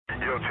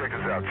Yo, check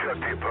us out. Chuck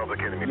the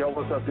Public Enemy. Yo,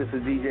 what's up? This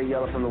is DJ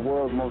Yella from the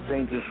world's most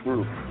dangerous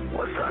group.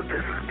 What's up?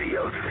 This is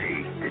DOC,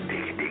 the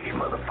diggy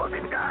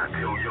motherfucking doc.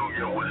 Yo,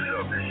 what's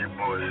up? This your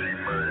boy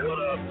C-Bird. What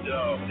up,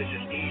 yo? This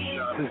is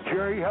E-Shot. This is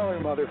Jerry Heller,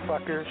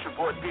 motherfucker. It's your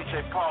boy DJ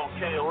Paul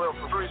KOL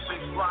from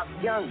 36 Block.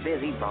 Young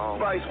Busy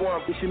Bone. Vice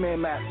One. It's your man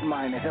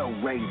Mastermind, the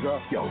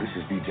Hellraiser. Yo, this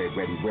is DJ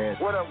Ready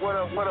Red. What up?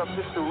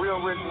 This is the real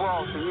Rick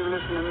Ross, and you're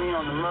listening to me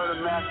on the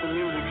Murder Master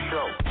Music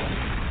Show.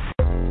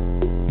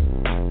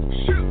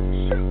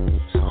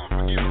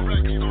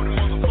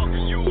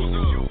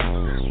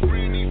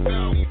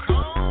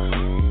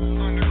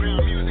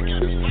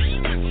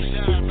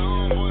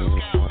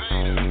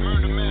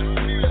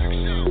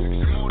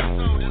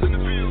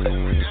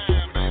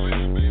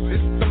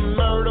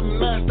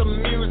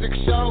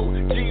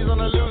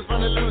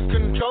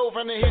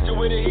 Finna hit you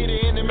with a heater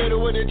in the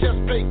middle with a chest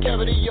plate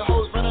cavity. Your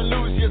hoes finna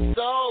lose your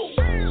soul.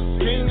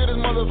 King of this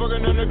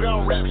motherfucking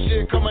underground rap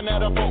shit coming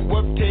out of Fort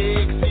Worth,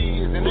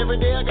 Texas. And every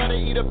day I gotta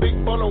eat a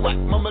big bowl of whack.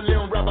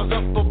 Mumbling rappers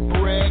up for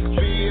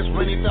breakfast.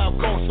 Rainy South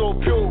Coast so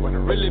pure and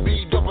it really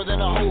be doper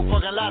than a whole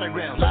fucking lot of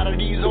grams. A lot of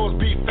these hoes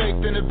be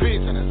faked in the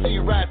bitch and I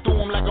see right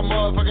through them like a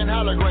motherfucking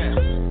hologram.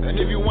 And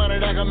if you want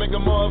it, I can make a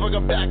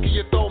motherfucker back of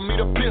your throat, me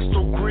the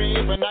pistol grip.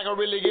 And I can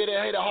really get a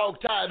hater hog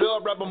tied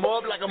up, wrap them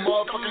up like a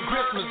motherfucking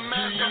Christmas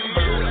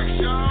tree.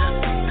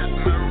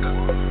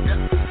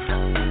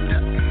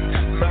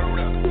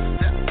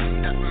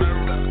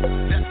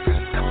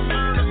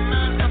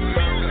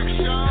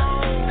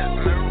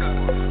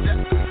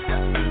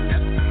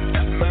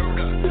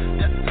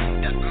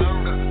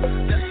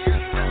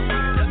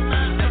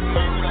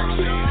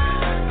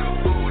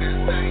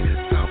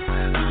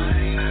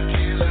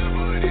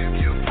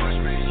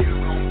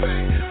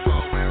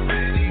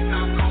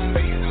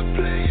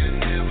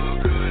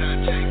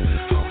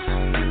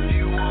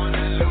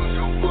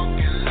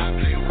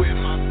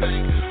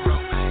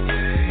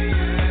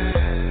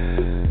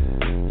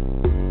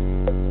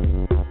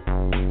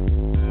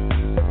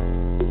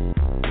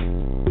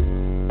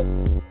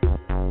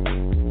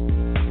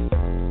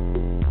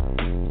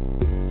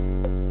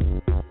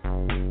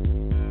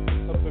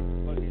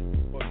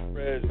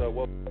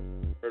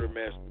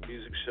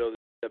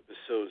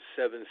 Episode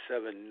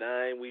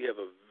 779. We have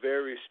a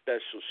very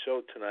special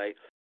show tonight.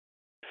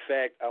 In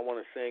fact, I want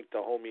to thank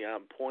the homie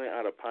On Point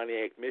out of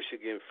Pontiac,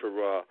 Michigan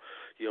for,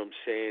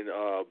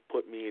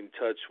 put me in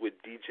touch with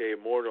DJ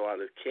Moreno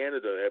out of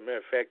Canada. As a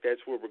matter of fact,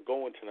 that's where we're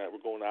going tonight. We're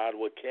going to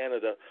Ottawa,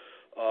 Canada.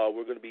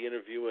 We're going to be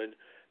interviewing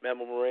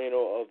Memo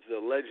Moreno of the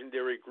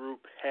legendary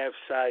group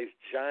Halfsize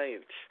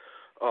Giants.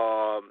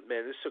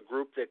 Man, this is a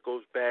group that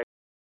goes back,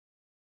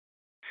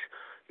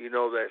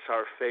 that's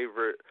our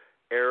favorite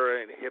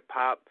era in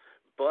hip-hop,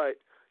 but,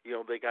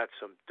 they got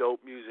some dope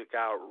music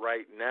out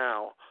right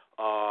now.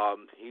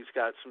 He's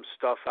got some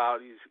stuff out.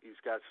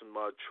 He's got some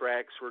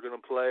tracks we're going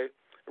to play,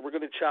 and we're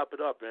going to chop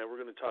it up, man.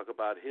 We're going to talk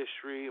about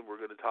history, and we're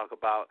going to talk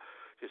about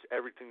just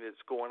everything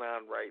that's going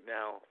on right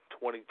now,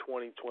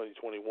 2020,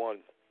 2021.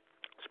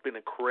 It's been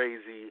a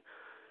crazy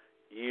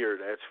year,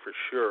 that's for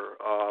sure.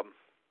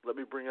 Let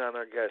me bring on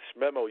our guest.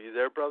 Memo, you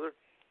there, brother?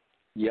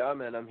 Yeah,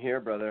 man, I'm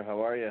here, brother. How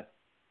are you?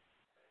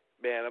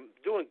 Man, I'm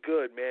doing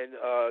good, man.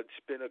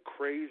 It's been a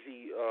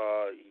crazy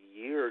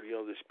year.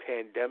 This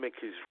pandemic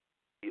has,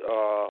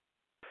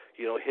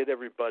 hit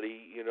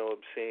everybody,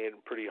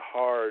 pretty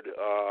hard.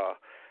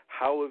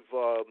 How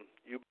have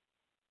you?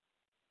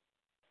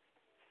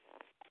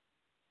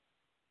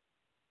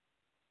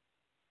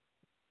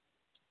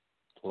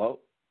 Hello?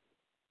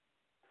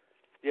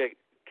 Yeah,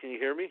 can you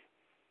hear me?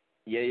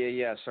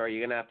 Yeah. Sorry,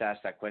 you're going to have to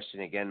ask that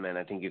question again, man.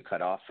 I think you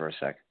cut off for a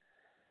sec.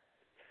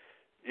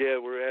 Yeah,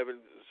 we're having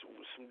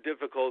some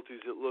difficulties,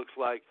 it looks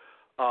like.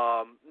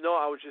 No,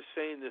 I was just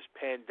saying this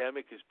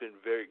pandemic has been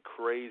very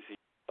crazy.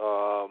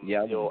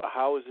 Yeah.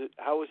 How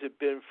has it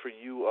been for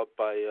you up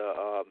by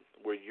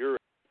where you're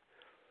at?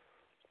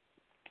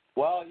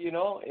 Well,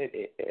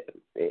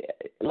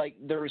 like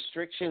the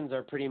restrictions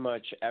are pretty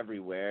much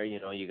everywhere.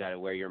 You got to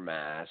wear your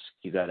mask.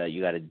 You got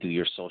to do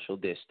your social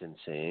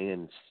distancing,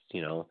 and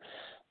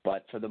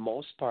but for the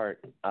most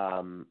part,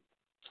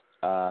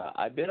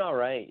 I've been all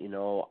right.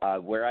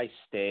 Where I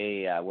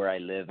stay, where I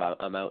live,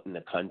 I'm out in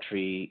the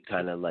country,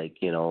 kind of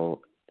like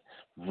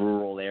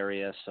rural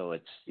area. So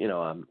it's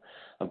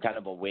I'm kind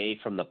of away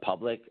from the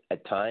public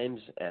at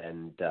times,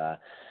 and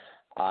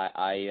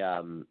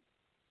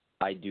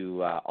I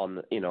do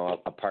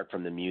apart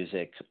from the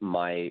music,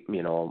 my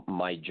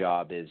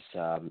job is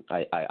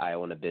I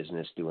own a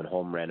business doing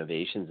home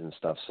renovations and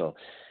stuff. So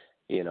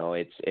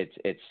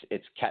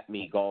it's kept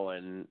me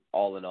going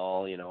all in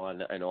all.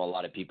 And I know a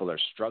lot of people are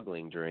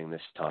struggling during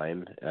this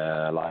time.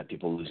 A lot of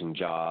people losing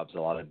jobs. A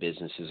lot of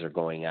businesses are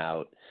going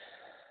out.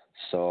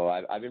 So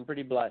I've been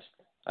pretty blessed.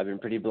 I'm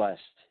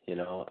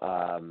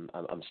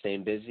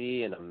staying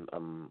busy, and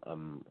I'm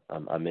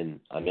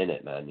in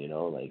it, man.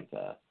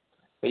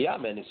 But yeah,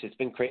 man, it's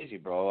been crazy,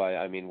 bro.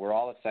 I mean, we're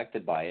all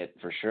affected by it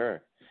for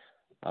sure.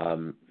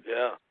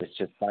 Yeah. It's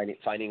just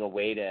finding a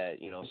way to,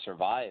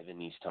 survive in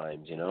these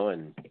times,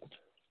 and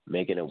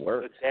making it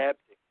work.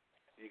 Adapting.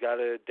 You got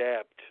to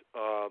adapt.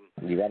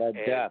 You gotta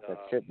adapt. That's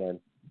it, man.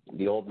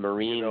 The old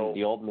Marine,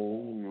 the old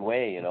Marine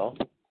way, you know.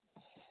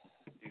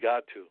 You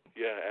got to,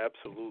 yeah,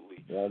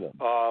 absolutely. Yeah,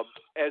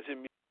 as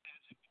a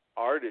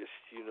artist,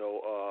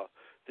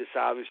 this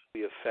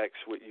obviously affects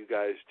what you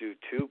guys do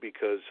too,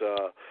 because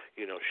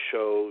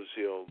shows,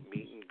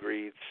 meet and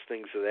greets,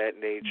 things of that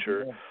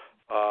nature.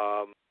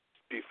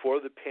 Before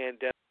the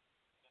pandemic,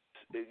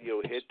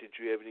 hit, did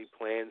you have any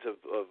plans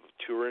of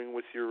touring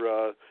with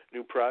your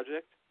new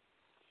project?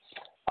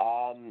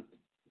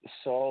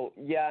 So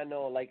yeah,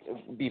 no, like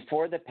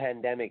before the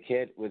pandemic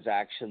hit was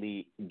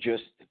actually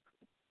just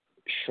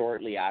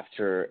shortly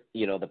after,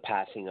 the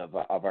passing of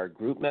our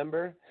group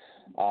member.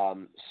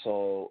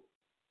 So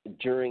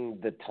during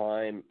the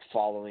time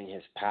following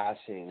his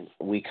passing,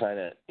 we kind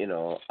of,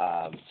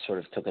 sort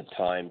of took a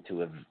time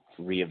to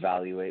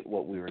reevaluate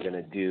what we were going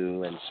to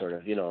do and sort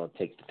of,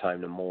 take the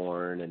time to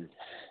mourn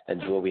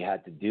and do what we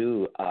had to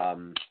do.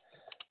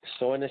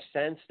 So in a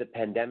sense, the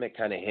pandemic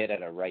kind of hit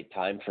at a right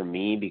time for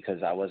me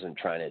because I wasn't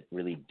trying to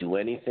really do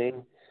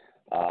anything.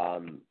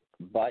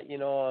 But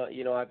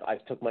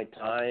I've took my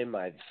time.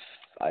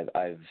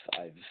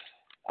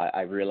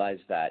 I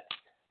realized that,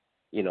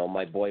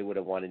 my boy would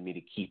have wanted me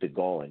to keep it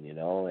going, and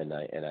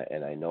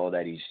I know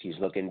that he's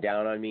looking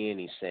down on me and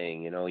he's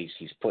saying,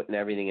 he's putting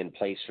everything in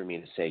place for me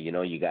to say,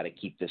 you got to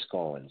keep this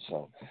going.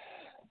 So,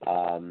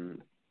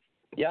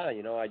 yeah,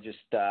 I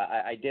just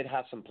I did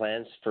have some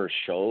plans for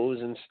shows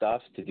and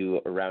stuff to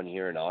do around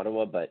here in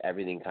Ottawa, but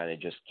everything kind of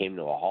just came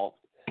to a halt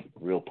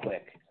real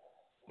quick.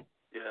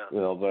 Yeah.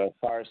 But as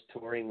far as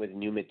touring with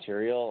new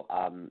material,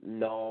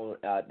 no,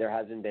 there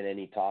hasn't been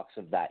any talks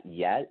of that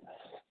yet.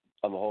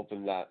 I'm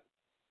hoping that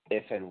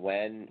if and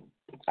when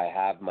I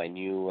have my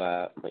new,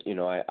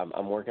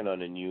 I'm working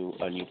on a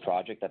new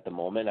project at the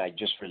moment. I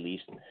just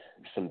released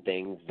some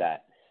things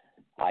that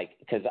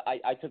because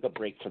I took a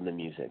break from the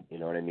music, you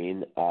know what I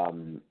mean?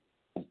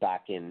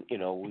 Back in,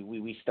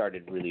 we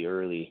started really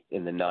early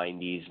in the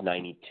 90s,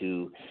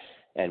 92,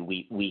 and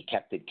we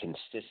kept it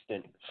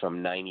consistent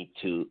from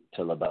 92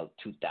 till about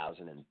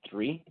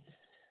 2003,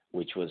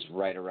 which was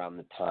right around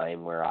the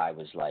time where I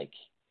was like,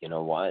 you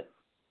know what,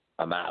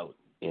 I'm out.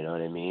 You know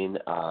what I mean?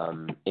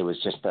 It was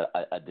just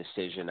a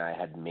decision I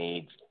had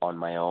made on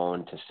my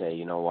own to say,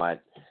 you know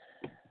what,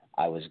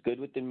 I was good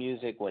with the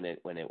music when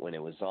it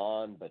was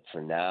on, but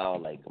for now,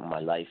 like my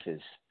life is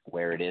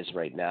where it is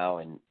right now,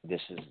 and this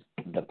is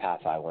the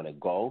path I want to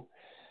go.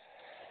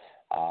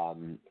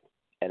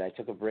 And I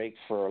took a break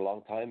for a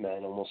long time,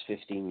 man, almost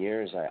 15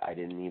 years. I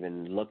didn't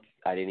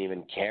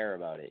even care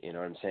about it. You know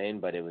what I'm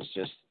saying? But it was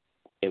just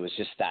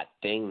that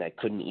thing that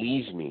couldn't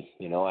leave me.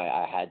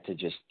 I had to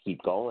just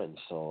keep going.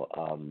 So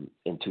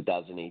in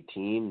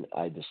 2018,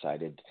 I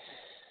decided to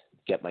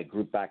get my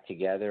group back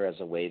together as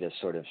a way to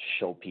sort of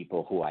show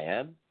people who I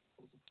am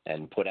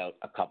and put out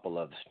a couple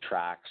of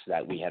tracks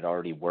that we had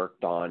already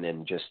worked on,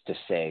 and just to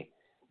say,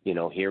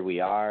 here we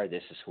are,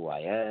 this is who I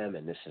am,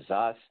 and this is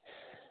us.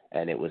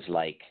 And it was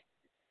like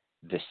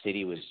the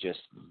city was just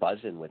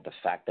buzzing with the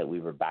fact that we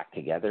were back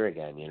together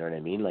again. You know what I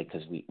mean? Like,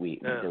 because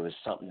there was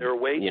something, they were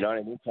waiting. You know what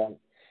I mean? So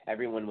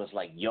everyone was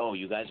like, yo,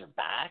 you guys are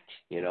back,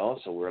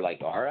 So we're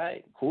like, all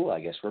right, cool,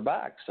 I guess we're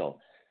back. So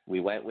we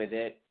went with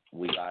it.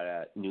 We got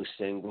a new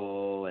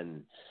single,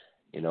 and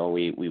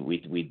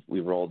we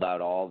rolled out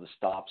all the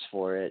stops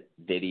for it,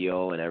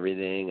 video and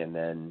everything. And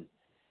then,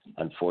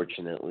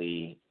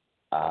 unfortunately,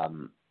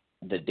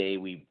 the day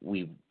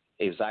it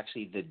was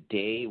actually the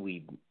day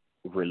we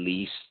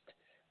released.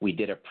 We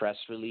did a press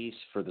release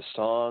for the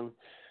song.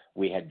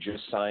 We had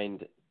just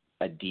signed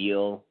a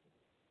deal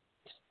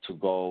to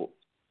go.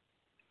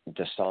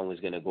 The song was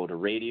going to go to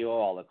radio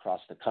all across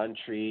the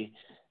country,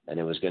 and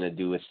it was going to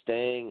do its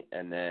thing.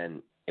 And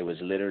then it was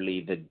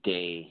literally the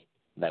day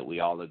that we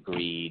all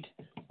agreed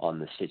on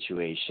the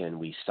situation.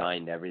 We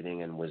signed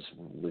everything and was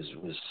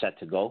set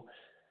to go.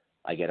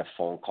 I get a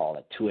phone call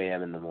at 2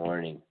 a.m. in the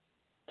morning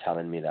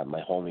telling me that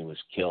my homie was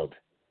killed.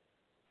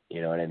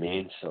 You know what I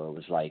mean? So it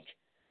was like,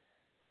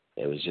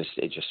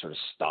 it just sort of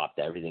stopped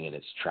everything in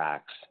its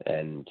tracks.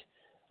 And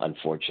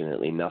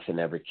unfortunately, nothing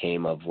ever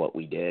came of what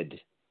we did.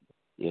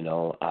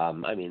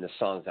 I mean, the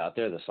song's out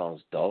there, the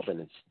song's dope, and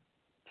it's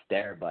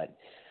there, but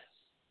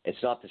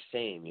it's not the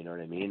same. You know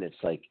what I mean?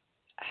 It's like,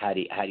 had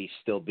he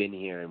still been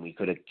here and we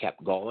could have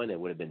kept going, it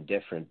would have been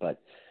different. But,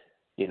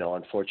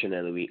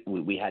 unfortunately,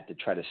 we had to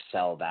try to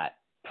sell that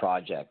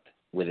project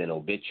with an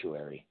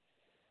obituary,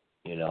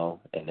 and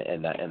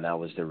that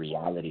was the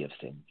reality of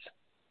things.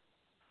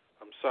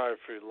 I'm sorry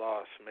for your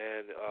loss,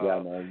 man. Yeah,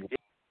 man.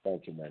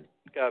 Thank you, man.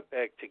 Got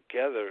back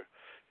together,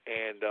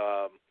 and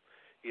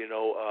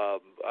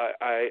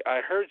I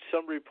heard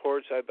some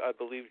reports. I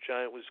believe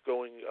Giant was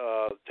going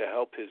to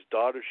help his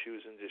daughter. She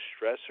was in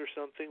distress or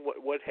something.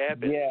 What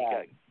happened? Yeah. He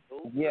got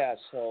killed? Yeah.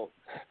 So,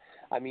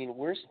 I mean,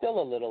 we're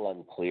still a little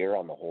unclear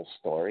on the whole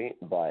story,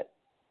 but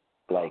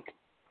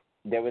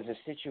there was a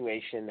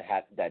situation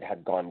that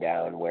had gone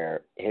down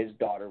where his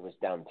daughter was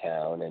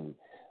downtown, and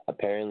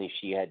apparently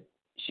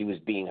she was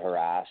being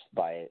harassed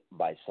by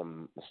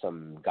some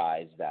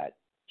guys that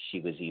she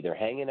was either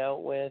hanging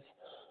out with,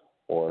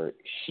 or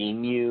she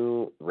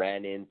knew,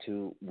 ran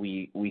into.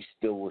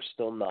 We're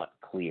still not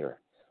clear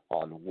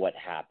on what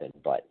happened,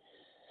 but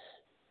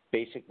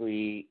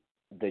basically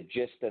the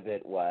gist of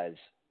it was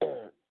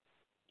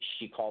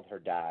she called her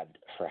dad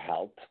for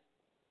help.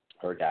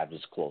 Her dad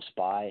was close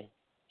by.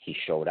 He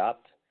showed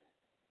up,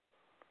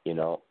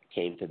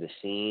 came to the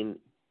scene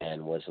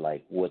and was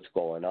like, what's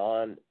going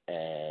on?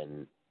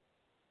 And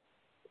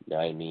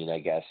I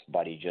guess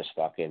Buddy just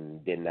fucking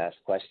didn't ask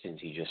questions.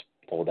 He just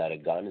pulled out a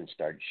gun and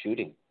started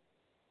shooting.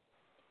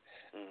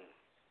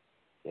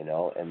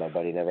 And my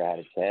buddy never had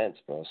a chance,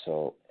 bro.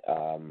 So,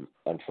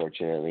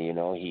 unfortunately,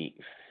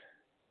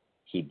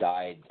 he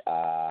died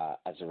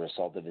as a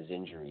result of his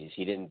injuries.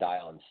 He didn't die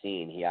on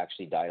scene. He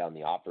actually died on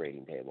the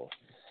operating table,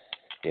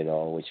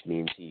 which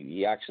means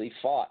he actually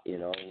fought, he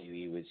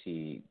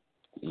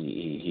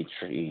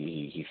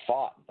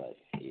fought, but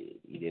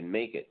he didn't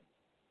make it,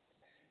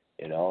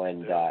 and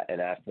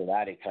after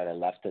that, it kind of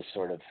left us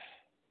sort of,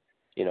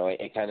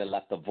 it kind of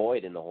left a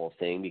void in the whole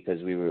thing,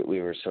 because we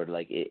were sort of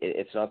like,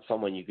 it's not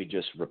someone you could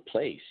just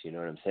replace, you know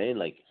what I'm saying?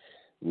 Like,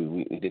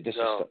 this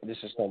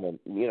is someone,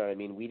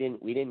 we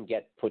didn't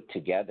get put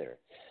together.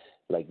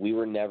 Like, we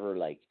were never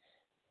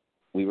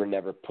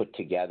put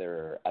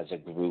together as a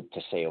group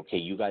to say, okay,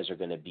 you guys are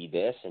going to be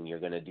this and you're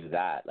going to do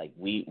that. Like,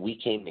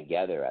 we came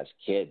together as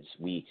kids.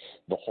 The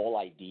whole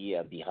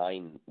idea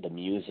behind the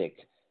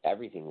music,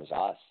 everything was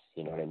us,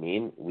 you know what I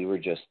mean? We were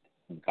just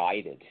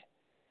guided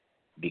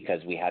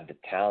because we had the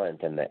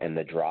talent and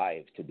the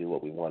drive to do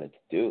what we wanted to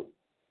do.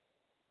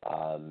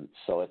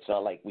 So it's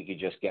not like we could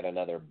just get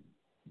another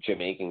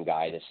Jamaican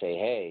guy to say,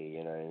 hey,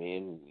 you know what I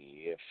mean,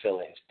 you fill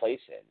his place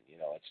in.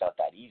 It's not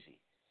that easy.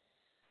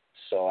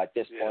 So at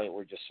this point,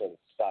 we're just sort of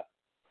stuck,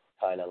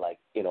 kind of like,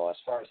 as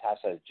far as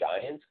Halfsize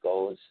Giants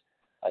goes,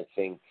 I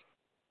think,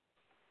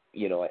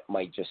 it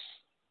might just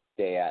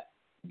stay at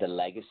the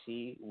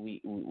legacy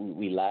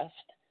we left.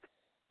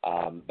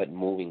 But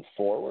moving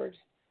forward,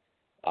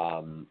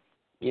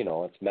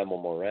 it's Memo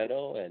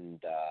Moreno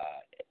and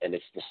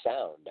it's the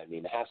sound. I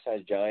mean,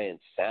 Halfsize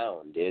Giants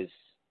sound is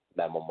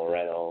Memo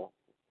Moreno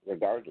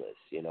regardless,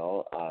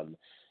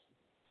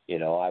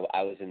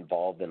 I was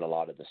involved in a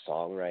lot of the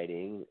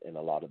songwriting and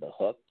a lot of the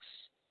hooks.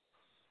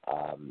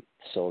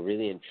 So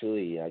really and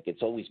truly, like,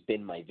 it's always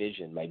been my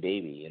vision, my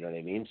baby, you know what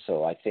I mean?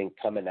 So I think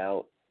coming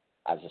out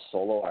as a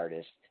solo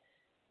artist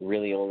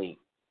really only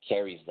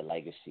carries the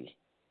legacy.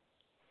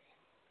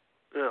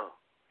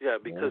 Yeah,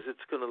 because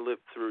it's going to live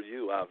through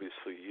you,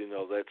 obviously.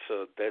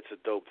 That's a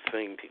dope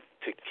thing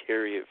to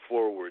carry it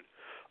forward.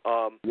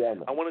 I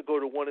want to go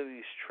to one of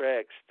these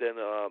tracks, then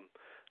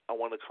I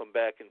want to come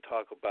back and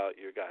talk about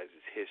your guys'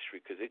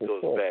 history, because it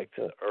goes back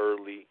to the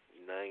early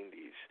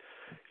 90s.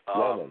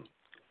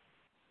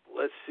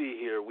 Let's see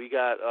here. We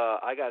got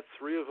I got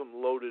three of them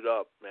loaded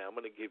up, man. I'm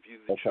going to give you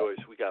the choice.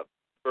 We got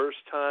First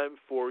Time,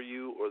 For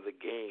You, or The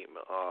Game.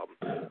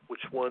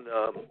 Which one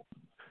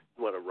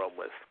you want to run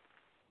with?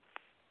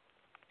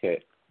 Okay.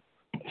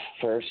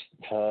 First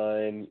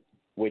Time,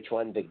 which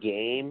one? The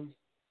Game?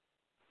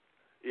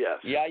 Yes.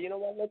 Yeah, you know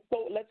what?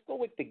 Let's go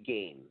with The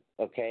Game,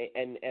 okay?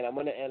 And I'm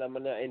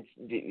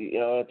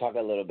gonna talk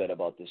a little bit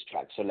about this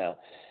track. So now,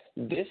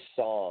 this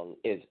song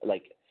is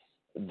like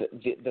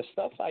the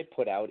stuff I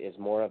put out is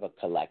more of a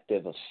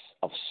collective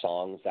of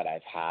songs that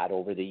I've had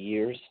over the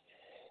years.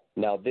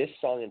 Now, this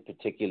song in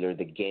particular,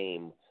 The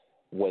Game,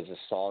 was a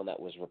song that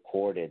was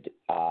recorded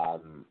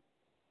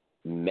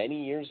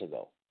many years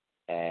ago,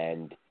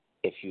 and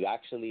if you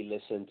actually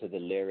listen to the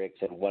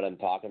lyrics and what I'm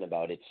talking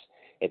about, it's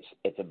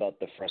about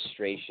the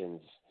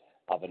frustrations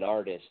of an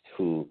artist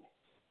who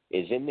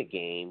is in the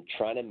game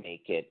trying to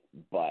make it,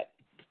 but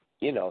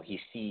he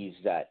sees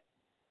that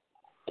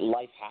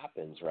life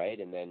happens, right?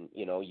 And then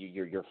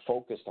you're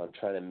focused on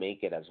trying to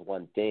make it as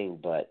one thing,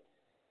 but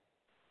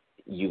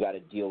you got to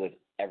deal with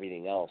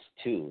everything else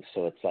too.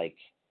 So it's like,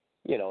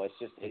 it's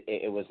just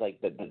it was like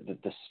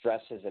the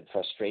stresses and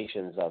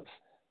frustrations of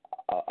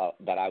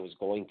that I was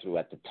going through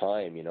at the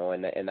time,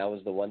 and that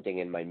was the one thing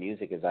in my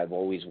music is I've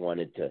always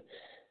wanted to.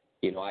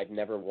 I've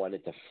never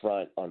wanted to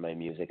front on my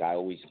music. That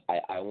was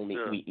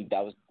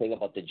the thing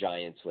about the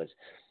Giants was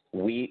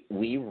we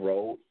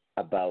wrote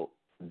about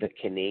the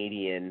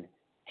Canadian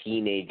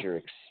teenager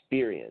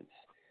experience.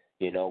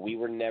 We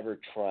were never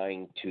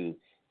trying to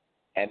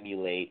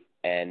emulate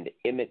and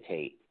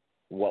imitate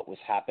what was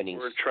happening.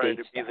 We're trying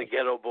to be the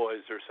Ghetto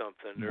Boys or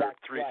something, or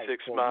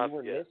 3-6 Mafia. We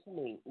were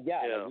listening.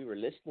 Like we were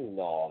listening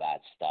to all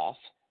that stuff,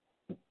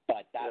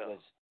 but that was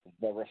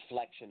the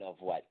reflection of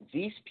what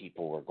these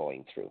people were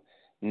going through.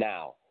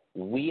 Now,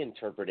 we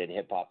interpreted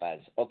hip-hop as,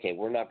 okay,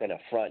 we're not going to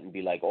front and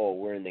be like, oh,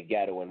 we're in the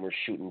ghetto and we're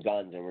shooting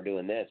guns and we're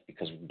doing this,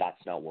 because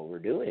that's not what we're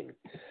doing.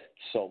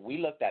 So we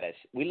looked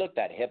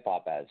at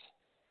hip-hop as,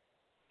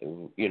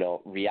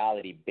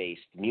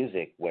 reality-based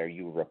music where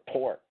you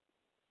report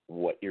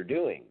what you're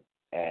doing.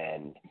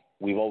 And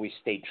we've always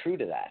stayed true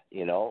to that,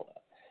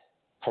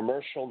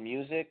 commercial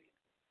music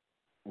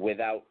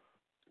without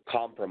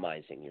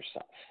compromising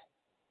yourself,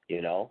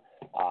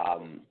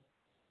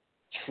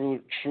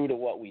 true to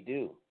what we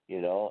do,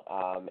 you know.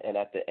 And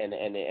at the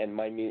and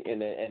my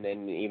and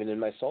then even in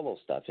my solo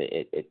stuff,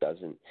 it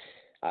doesn't.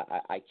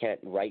 I can't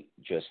write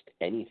just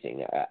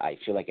anything. I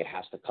feel like it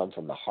has to come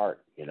from the heart,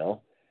 you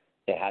know.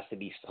 It has to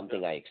be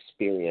something I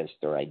experienced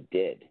or I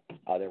did.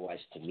 Otherwise,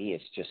 to me,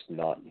 it's just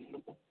not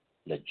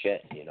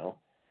legit, you know.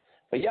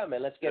 But yeah,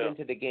 man, let's get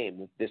into the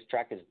game. This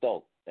track is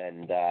dope,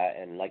 and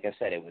like I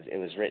said, it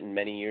was written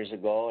many years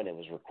ago and it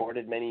was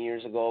recorded many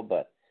years ago,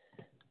 but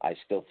I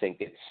still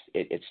think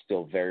it's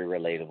still very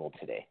relatable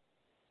today.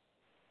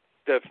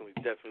 Definitely.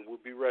 We'll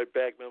be right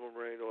back, Memo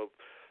Moreno, of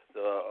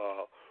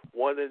the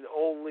one and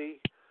only.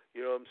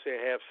 You know what I'm saying?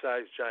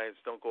 Half-size giants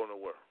don't go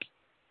nowhere.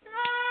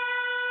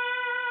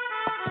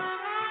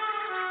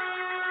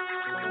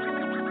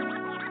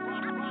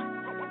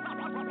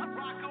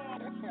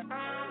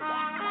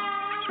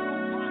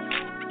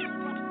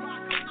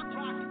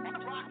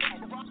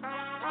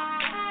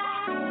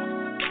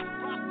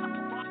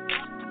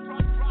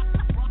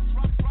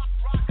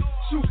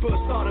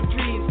 Superstardom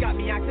dreams got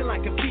me acting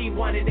like a fiend,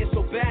 wanting it so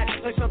bad,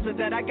 like something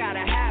that I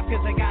gotta have, cause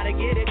I gotta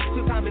get it.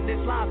 Sometime in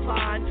this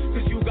lifeline,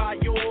 cause you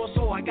got yours,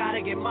 so I gotta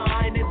get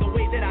mine. And the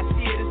way that I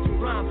see it is through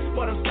rhyme,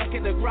 but I'm stuck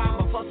in the grind,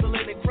 I'm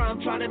hustling and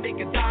crime, trying to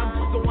make a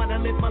dime. Don't wanna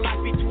live my life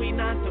between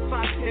 9 to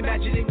 5,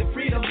 imagining the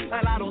freedom,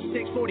 I lied on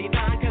 649,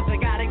 cause I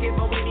gotta get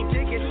my winning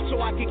ticket, so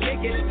I can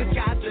kick it. The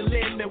sky's the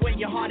limit when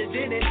your heart is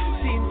in it.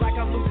 Seems like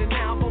I'm losing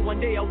now, but one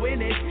day I'll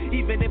win it.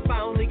 Even if I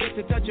only get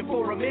to touch it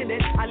for a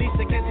minute, at least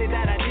I can say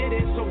that I did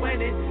it. So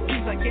when it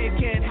seems like it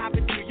can't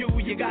happen to you,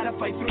 you gotta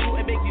fight through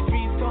and make these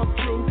dreams come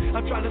true.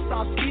 I'm trying to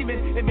stop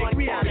scheming and make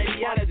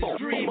reality out of this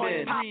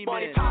dreaming.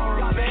 Money, power,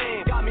 got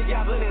me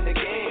gambling in the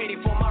game,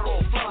 waiting for my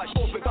roll flush.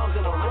 Hope it comes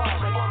in a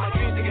rush. I want my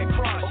dreams to get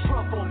crushed or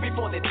crumple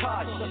before they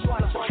touch. That's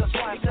why I'm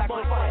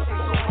sacrificing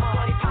so much.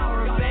 Money,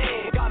 power,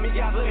 got me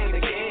gambling in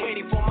the game,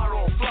 waiting for my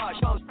roll flush.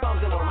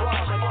 Comes in a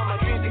rush. I want my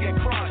dreams to get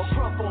crushed or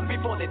crumple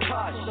before they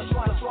touch. That's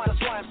why I'm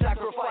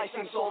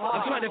sacrificing so much.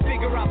 I'm trying to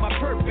figure out my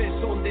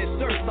purpose on this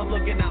earth. I'm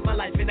looking at my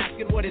life and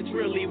asking what it's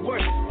really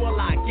worth. Will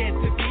I get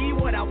to be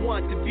what I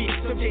want to be?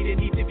 Someday they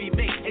need to be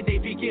made and they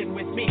begin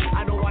with me.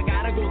 I know I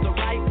gotta go the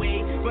right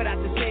way, but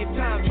at the same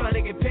time trying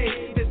to get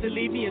paid just to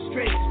leave me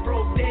astray.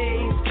 Broke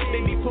days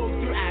made me poke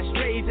through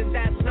ashtrays, and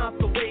that's not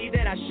the way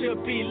that I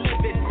should be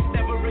living.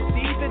 Never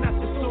receiving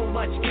after so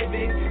much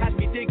giving, has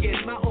me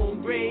digging my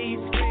own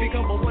grave.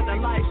 Become a one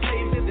of life's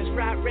slaves in this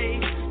rat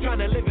race,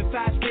 trying to live in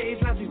fast pace.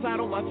 Nancy flat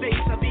on my face,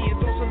 I'm being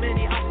thrown so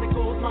many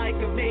obstacles like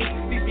a maze.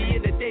 Leave me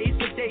in the days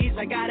for days,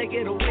 I gotta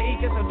get away,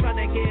 cause I'm trying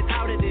to get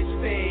out of this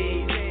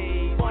phase.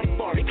 Money,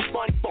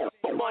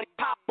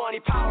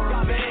 power,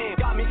 got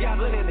me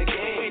gambling in the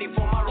game, waiting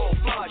for my roll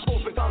flush.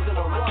 Hope it comes in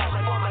a rush.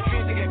 I want my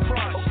dreams to get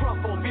crushed or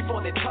crumple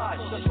before they touch.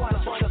 That's why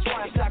I'm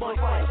sacrificing so much.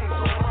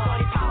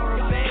 Money, power,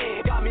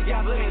 got me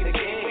gambling in the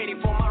game, waiting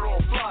for my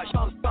roll flush.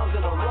 Comes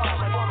in a rush.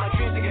 I want my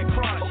dreams to get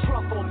crushed or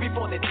crumple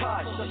before they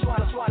touch. That's why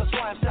I'm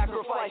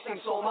sacrificing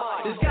so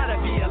much. There's gotta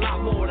be a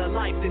lot more to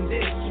life than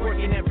this.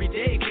 Working every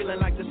day, feeling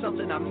like there's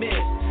something I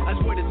miss. As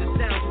weird as it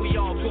sounds, we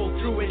all go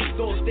through it.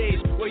 Those days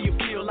where you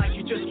feel like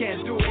you just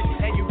can't do it,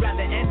 and you'd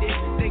rather end it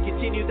than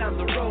continue down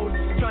the road.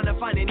 Trying to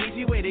find an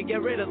easy way to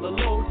get rid of the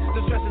load.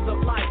 The stresses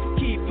of life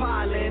keep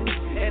piling,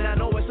 and I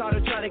know it's hard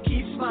to try to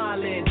keep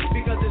smiling,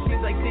 because it seems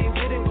like things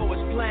didn't go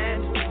as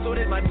planned. So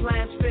did my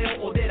plans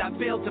fail, or did I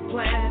fail to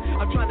plan?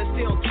 I'm trying to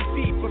stay on 2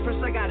 feet, but first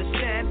I gotta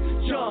stand,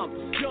 jump,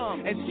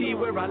 and see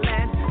where I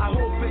land. I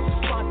hope it's the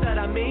spot that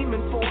I'm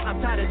aiming for.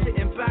 I'm tired of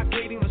sitting back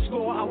waiting to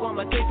score. I want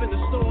my tape in the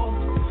store,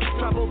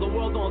 travel the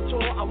world on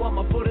tour. I want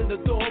my foot in the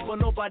door, but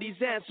nobody's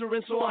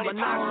answering, so I'm a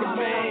knock the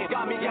man.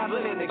 Got me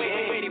gambling in the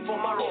game, waiting for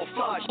my roll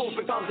flush. Hope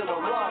it comes in a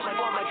rush. I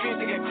want my dreams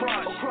to get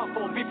crushed or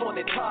crumple before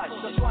they touch.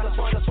 That's why I'm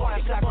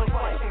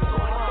sacrificing so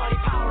much. Money,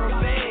 power,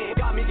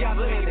 got me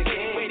gambling in the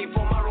game, waiting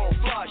for my roll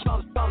flush.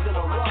 Comes in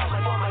a rush. I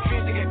want my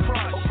dreams to get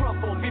crushed or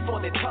crumple before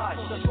they touch.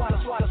 That's why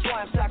I'm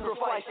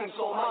sacrificing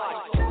so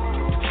much.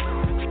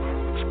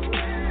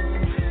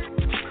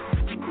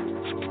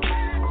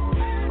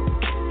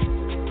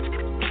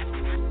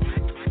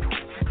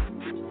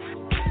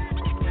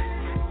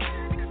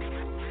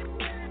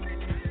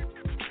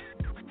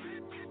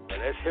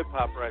 That's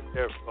hip-hop right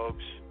there,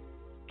 folks.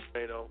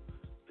 You know,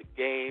 the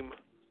game,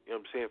 you know what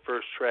I'm saying,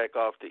 first track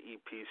off the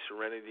EP,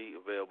 Serenity,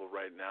 available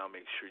right now.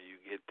 Make sure you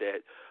get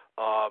that.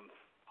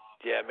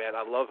 Yeah, man,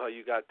 I love how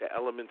you got the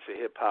elements of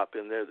hip-hop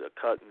in there, the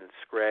cutting and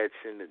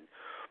scratching, and,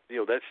 you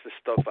know, that's the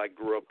stuff I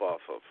grew up off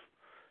of.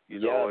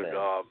 You know, and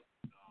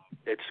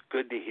it's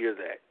good to hear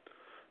that.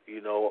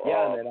 You know,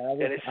 man,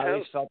 I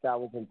always felt that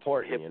was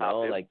important, you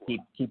know, like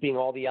keeping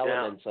all the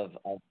elements of,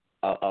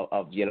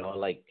 you know,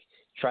 like,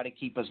 try to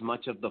keep as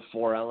much of the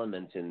 4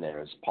 elements in there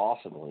as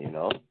possible, you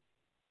know?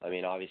 I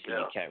mean, obviously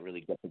you can't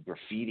really get the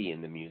graffiti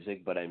in the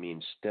music, but I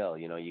mean, still,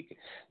 you know,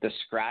 the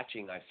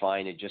scratching, I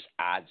find it just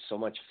adds so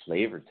much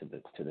flavor to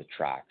the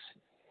tracks.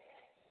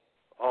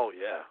 Oh,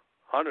 yeah,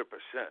 100%,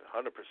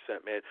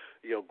 man.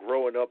 You know,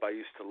 growing up, I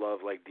used to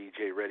love, like,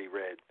 DJ Ready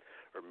Red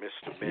or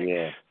Mr. Mix.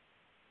 Yeah.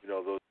 You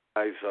know,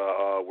 guys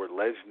were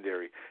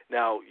legendary.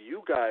 Now,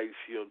 you guys,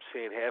 you know what I'm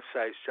saying,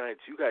 Half-Size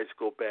Giants, you guys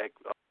go back.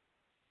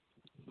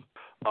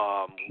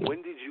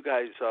 When did you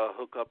guys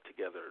hook up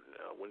together?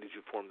 When did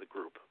you form the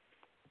group?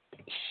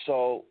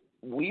 So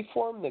we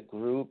formed the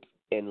group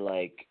in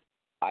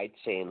I'd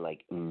say in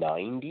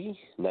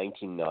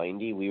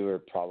 1990. We were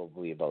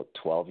probably about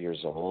 12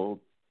 years old.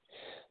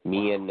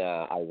 Me and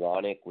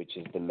Ironic, which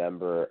is the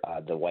member,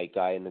 the white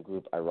guy in the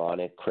group,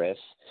 Ironic, Chris,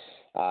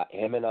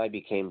 him and I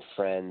became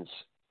friends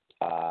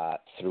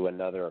through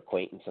another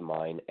acquaintance of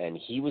mine, and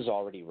he was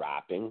already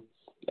rapping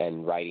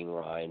and writing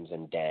rhymes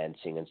and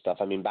dancing and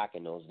stuff. I mean, back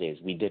in those days,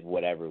 we did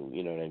whatever,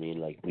 you know what I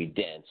mean? Like, we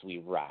danced, we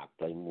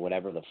rapped, like,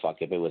 whatever the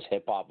fuck. If it was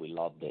hip-hop, we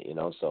loved it, you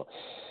know? So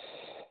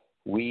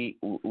we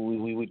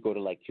would go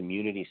to,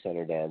 community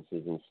center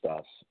dances and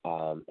stuff,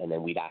 and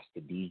then we'd ask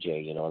the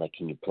DJ, you know,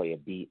 can you play a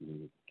beat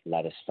and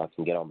let us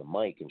fucking get on the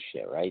mic and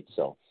shit, right?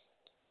 So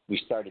we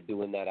started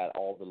doing that at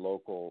all the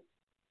local,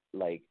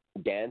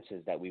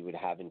 dances that we would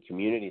have in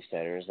community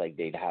centers.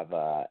 They'd have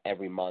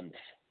every month,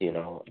 you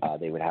know,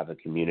 they would have a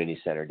community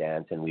center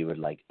dance, and we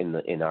would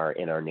in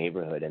our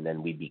neighborhood, and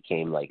then we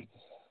became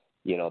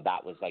you know,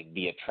 that was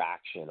the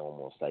attraction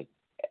almost.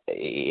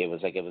 It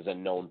was a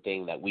known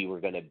thing that we were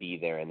going to be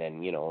there, and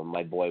then, you know,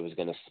 my boy was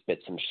going to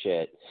spit some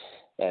shit,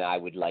 and I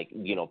would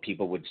you know,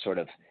 people would sort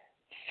of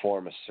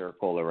form a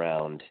circle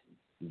around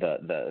the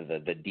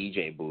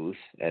DJ booth,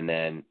 and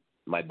then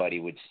my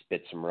buddy would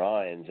spit some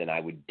rhymes, and I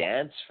would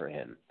dance for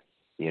him,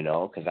 you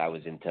know, because I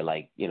was into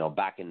you know,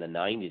 back in the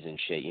 90s and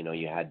shit, you know,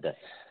 you had the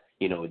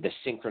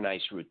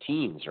synchronized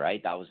routines,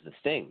 right? That was the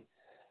thing.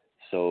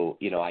 So,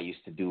 you know,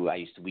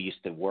 we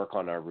used to work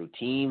on our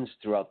routines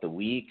throughout the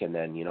week, and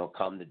then, you know,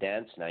 come the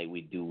dance night,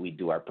 we'd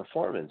do our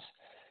performance.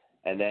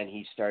 And then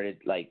he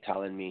started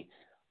telling me,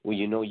 well,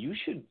 you know, you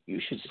should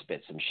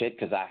spit some shit,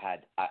 because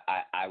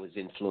I was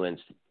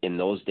influenced in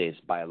those days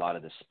by a lot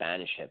of the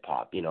Spanish hip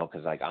hop, you know,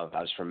 because I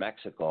was from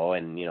Mexico,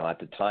 and, you know, at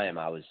the time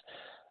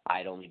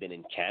I'd only been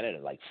in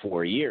Canada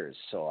 4 years,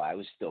 so I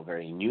was still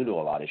very new to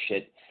a lot of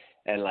shit.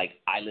 And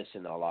I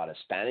listened to a lot of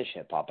Spanish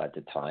hip hop at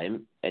the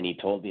time, and he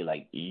told me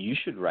you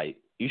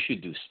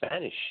should do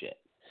Spanish shit.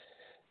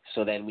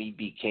 So then we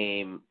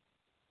became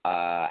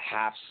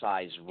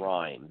Half-Size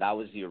Rhyme. That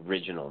was the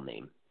original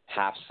name,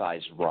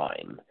 Half-Size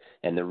Rhyme.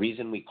 And the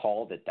reason we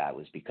called it that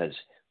was because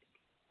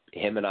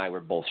him and I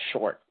were both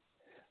short,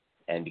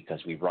 and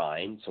because we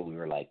rhymed, so we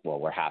were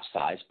well, we're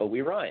half-size, but we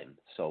rhyme.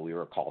 So we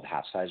were called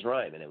Half-Size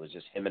Rhyme, and it was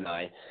just him and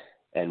I,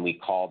 and we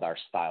called our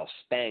style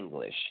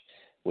Spanglish,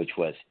 which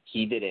was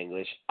he did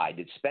English, I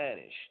did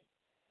Spanish.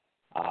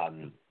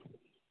 And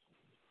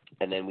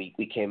then we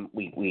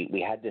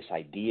had this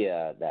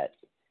idea that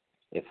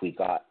if we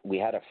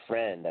had a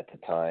friend at the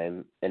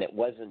time, and it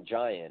wasn't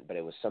Giant, but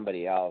it was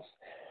somebody else,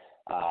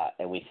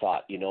 and we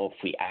thought, you know, if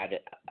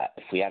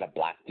we had a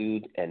black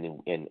dude,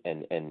 and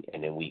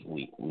then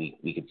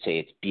we could say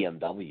it's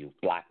BMW,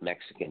 black,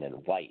 Mexican,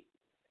 and white,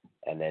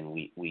 and then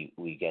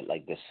we get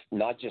this,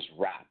 not just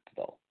rap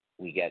though,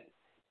 we get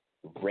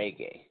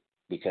reggae.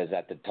 Because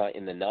at the time,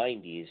 in the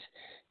 90s,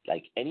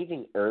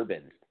 anything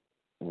urban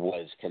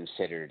was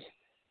considered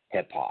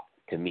hip-hop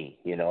to me,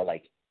 you know,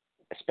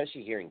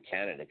 especially here in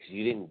Canada, because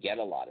you didn't get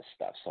a lot of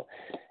stuff. So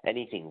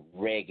anything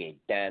reggae,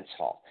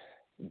 dancehall,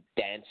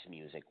 dance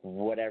music,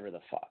 whatever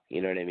the fuck,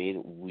 you know what I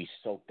mean? We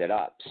soaked it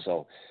up.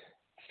 So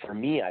for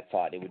me, I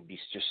thought it would be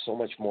just so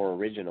much more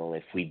original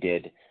if we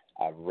did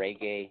a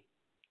reggae,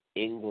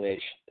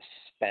 English,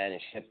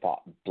 Spanish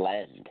hip-hop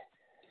blend.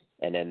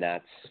 And then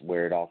that's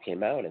where it all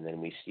came out. And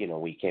then we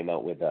came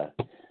out with a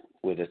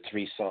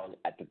 3-song.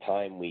 At the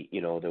time,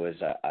 there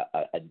was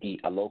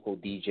a local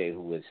DJ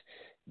who was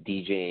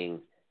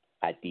DJing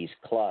at these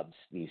clubs,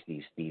 these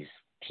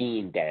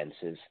teen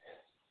dances,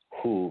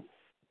 who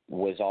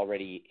was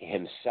already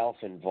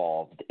himself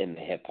involved in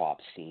the hip hop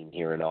scene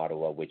here in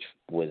Ottawa, which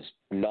was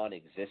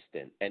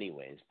non-existent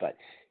anyways. But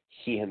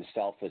he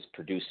himself was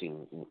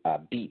producing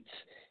beats.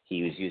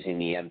 He was using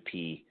the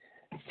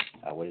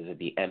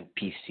the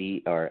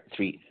MPC or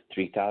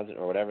 3000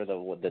 or whatever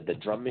the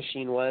drum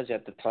machine was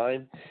at the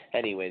time.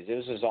 Anyways,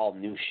 this was all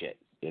new shit,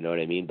 you know what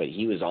I mean? But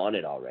he was on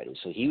it already,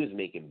 so he was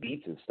making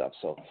beats and stuff.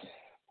 So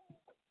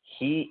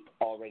he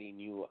already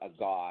knew a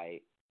guy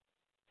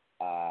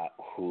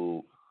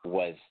who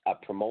was a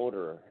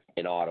promoter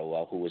in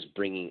Ottawa who was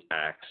bringing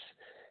acts.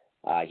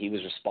 He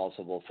was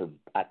responsible for,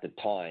 at the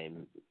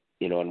time,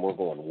 you know, and we're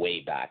going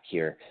way back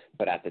here,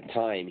 but at the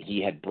time he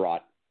had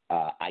brought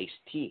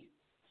Ice-T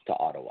to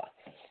Ottawa,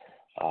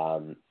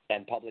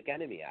 and Public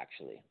Enemy,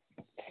 actually.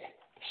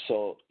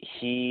 So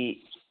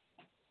he,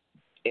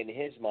 in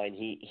his mind,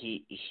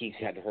 he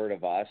had heard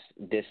of us.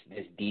 This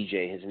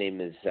DJ, his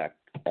name is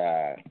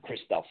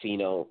Chris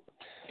Delfino,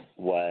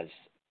 was,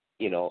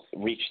 you know,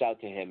 reached out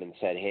to him and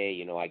said, hey,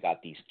 you know, I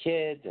got these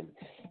kids,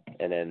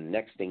 and then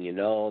next thing you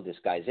know, this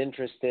guy's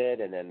interested,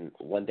 and then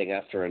one thing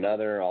after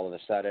another, all of a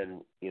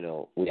sudden, you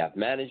know, we have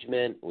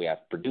management, we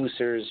have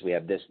producers, we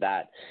have this,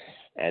 that.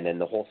 And then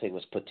the whole thing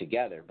was put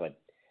together. But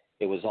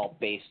it was all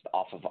based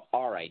off of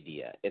our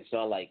idea. It's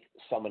not like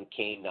someone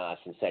came to us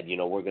and said,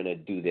 we're going to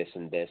do this,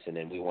 and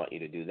then we want you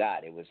to do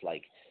that. It was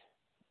like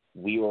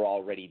we were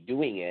already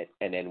doing it,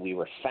 and then we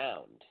were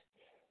found.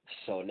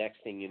 So next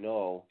thing you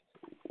know,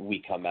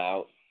 we come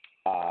out.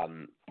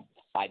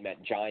 I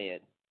met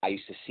Giant. I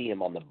used to see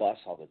him on the bus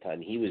all the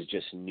time. He was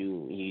just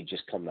new. He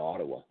just come to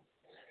Ottawa.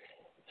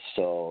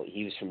 So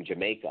he was from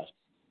Jamaica,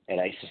 and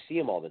I used to see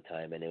him all the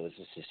time, and it was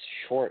just this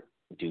short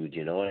dude,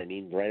 you know what I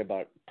mean? Right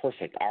about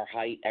perfect, our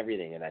height,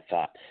 everything. And I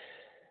thought,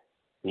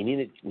 we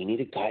need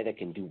a guy that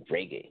can do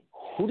reggae.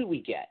 Who do we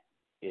get?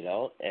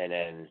 And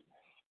then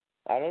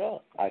I don't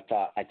know.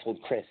 I told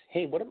Chris,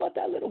 hey, what about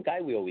that little guy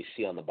we always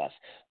see on the bus?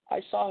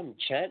 I saw him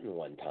chanting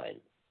one time.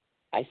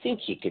 I think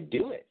he could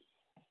do it.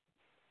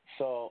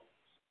 So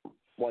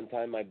one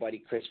time my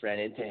buddy Chris ran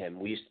into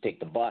him. We used to take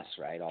the bus,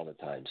 right, all the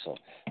time. So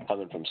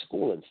coming from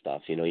school and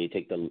stuff, you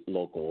take the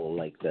local,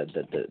 like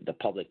the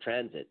public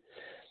transit.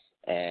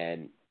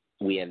 And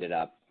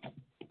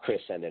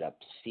Chris ended up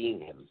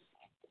seeing him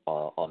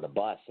on the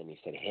bus, and he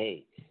said,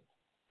 hey,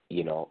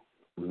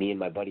 me and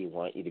my buddy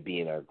want you to be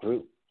in our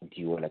group.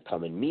 Do you want to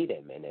come and meet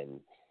him? And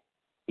then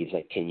he's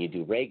like, can you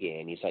do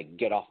reggae? And he's like,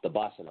 get off the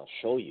bus and I'll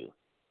show you.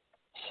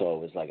 So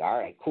it was like, all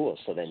right, cool.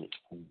 So then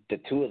the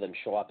two of them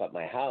show up at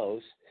my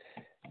house,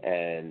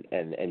 and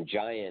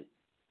Giant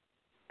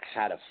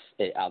had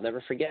I'll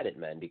never forget it,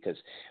 man, because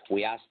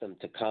we asked him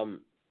to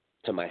come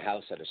to my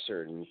house at a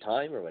certain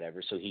time or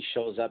whatever. So he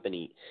shows up and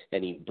he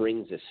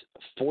brings this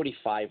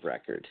 45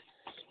 record,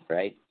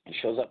 right? He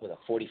shows up with a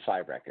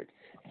 45 record.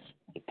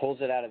 He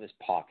pulls it out of his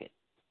pocket,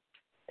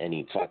 and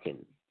he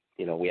fucking,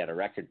 we had a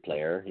record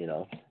player,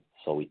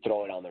 so we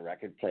throw it on the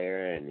record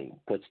player, and he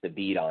puts the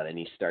beat on, and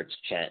he starts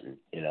chanting,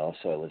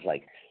 So it was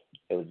like,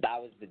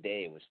 that was the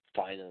day. It was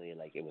finally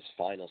it was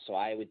final. So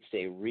I would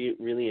say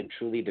really and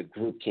truly the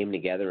group came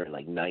together in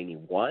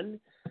 91,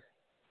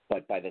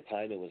 but by the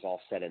time it was all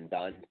said and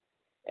done,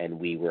 and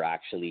we were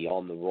actually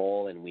on the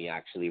roll, and we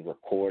actually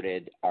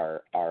recorded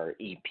our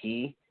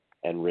EP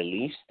and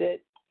released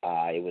it,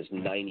 it was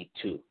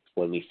 92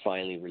 when we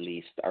finally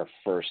released our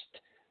first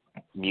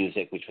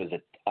music, which was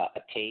a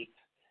tape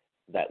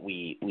that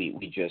we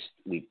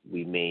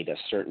made a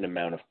certain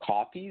amount of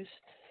copies,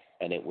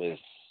 and it was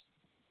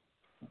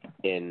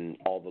in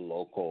all the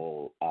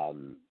local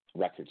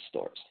record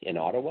stores in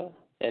Ottawa,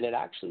 and it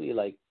actually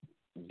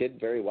did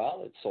very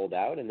well. It sold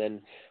out, and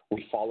then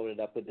we followed it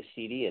up with the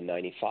CD in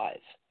 95,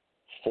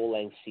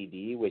 full-length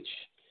CD, which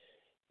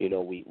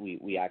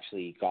we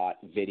actually got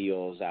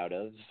videos out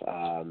of,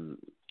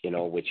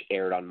 which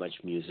aired on Much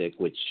Music,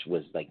 which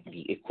was like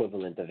the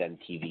equivalent of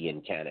MTV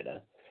in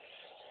Canada.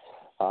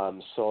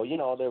 So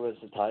there was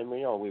a time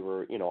where we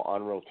were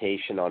on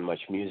rotation on Much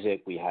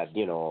Music. We had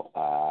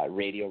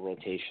radio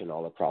rotation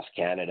all across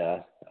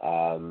Canada,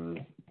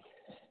 and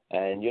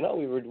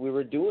we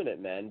were doing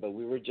it, man. But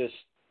we were just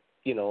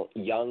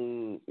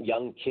young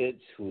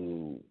kids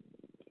who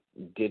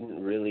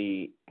didn't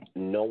really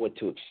know what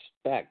to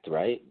expect,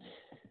 right?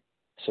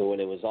 So when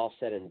it was all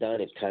said and done,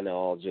 it kind of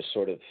all just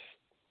sort of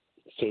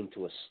came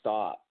to a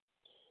stop,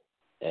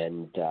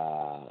 and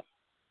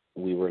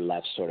we were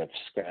left sort of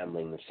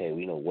scrambling to say,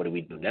 what do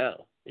we do now,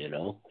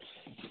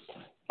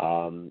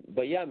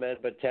 But yeah, man.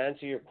 But to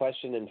answer your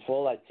question in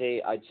full, I'd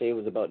say it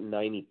was about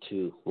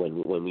 92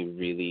 when we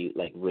really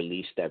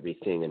released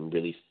everything and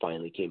really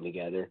finally came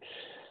together.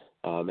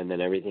 And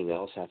then everything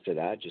else after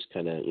that just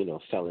kind of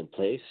fell in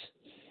place.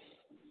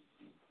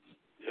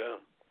 Yeah,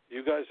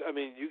 you guys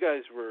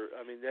were.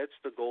 That's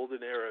the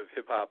golden era of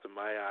hip hop in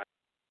my eyes.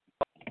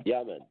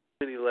 Yeah, man.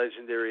 Many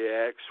legendary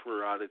acts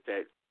were out at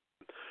that.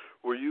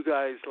 Were you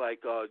guys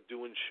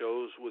doing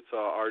shows with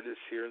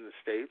artists here in the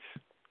States?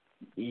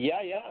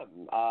 Yeah.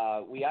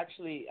 We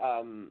actually,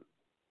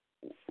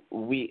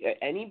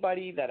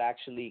 anybody that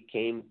actually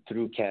came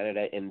through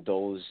Canada in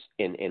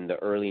the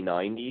early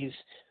 90s,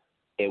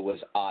 it was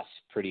us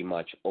pretty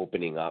much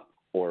opening up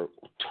or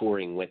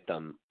touring with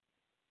them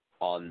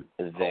on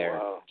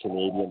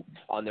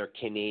their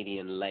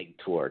Canadian leg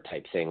tour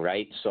type thing,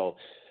 right? So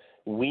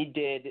we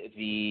did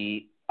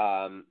the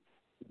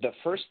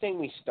first thing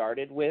we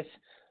started with.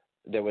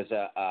 There was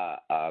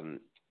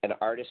an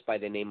artist by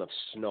the name of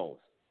Snow.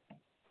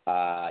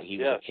 He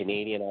was a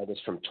Canadian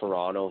artist from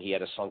Toronto. He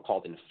had a song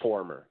called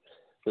Informer.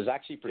 It was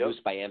actually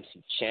produced by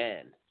MC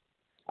Chan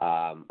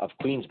of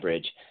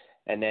Queensbridge.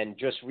 And then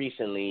just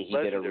recently he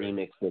did a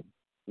remix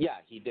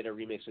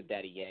with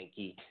Daddy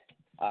Yankee,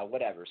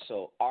 whatever.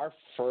 So our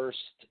first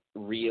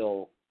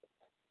real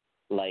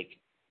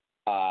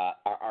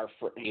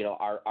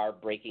our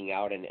breaking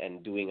out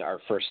and doing our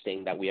first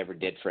thing that we ever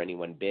did for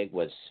anyone big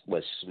was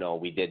Snow.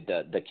 We did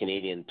the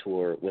Canadian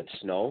tour with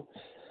Snow.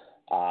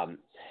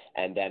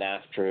 And then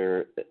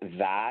after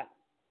that,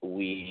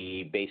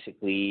 we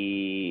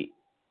basically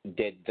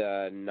did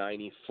the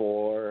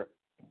 94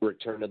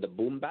 Return of the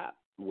Boom Bap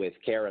with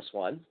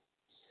KRS-One.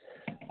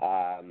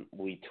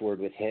 We toured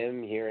with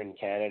him here in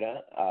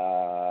Canada,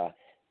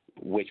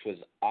 which was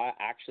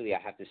actually, I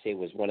have to say,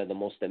 was one of the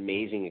most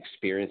amazing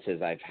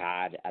experiences I've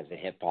had as a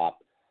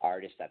hip-hop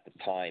artist at the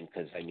time,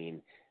 because,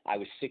 I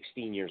was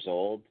 16 years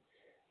old,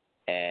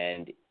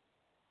 and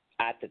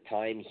at the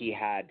time he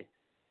had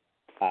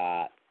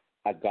a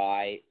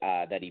guy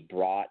that he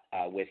brought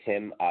with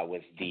him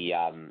was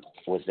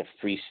the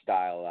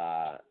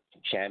freestyle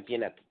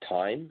champion at the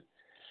time.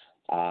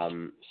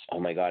 Oh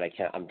my God,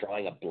 I'm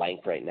drawing a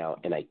blank right now,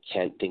 and I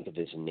can't think of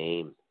his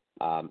name.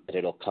 But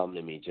it'll come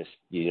to me. Just,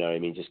 you know what I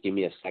mean? Just give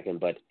me a second.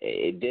 But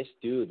this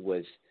dude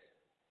was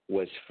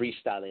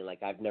freestyling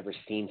like I've never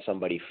seen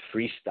somebody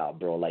freestyle,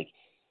 bro. Like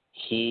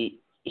he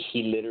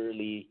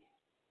literally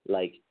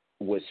like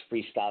was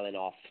freestyling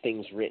off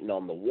things written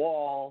on the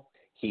wall.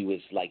 He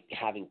was like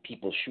having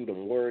people shoot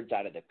him words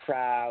out of the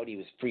crowd. He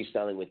was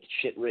freestyling with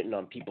shit written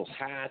on people's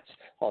hats,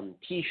 on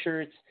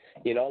T-shirts.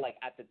 You know, like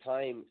at the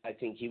time, I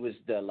think he was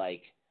the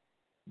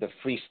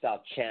freestyle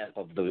champ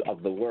of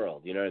the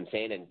world. You know what I'm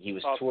saying? And he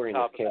was touring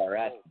with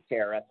KRS.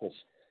 KRS was,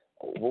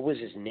 what was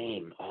his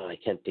name? Oh, I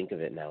can't think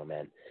of it now,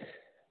 man.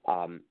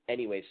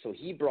 Anyway, so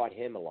he brought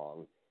him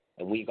along,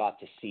 and we got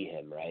to see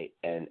him, right?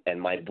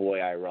 And my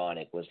boy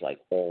Ironic was like,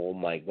 oh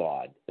my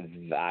God,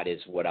 that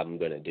is what I'm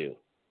gonna do.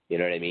 You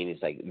know what I mean?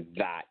 He's like,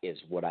 that is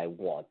what I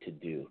want to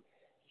do.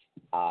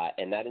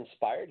 And that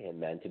inspired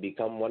him, man, to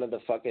become one of the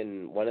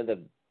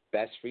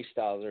best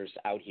freestylers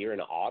out here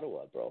in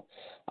Ottawa, bro.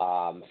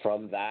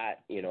 From that,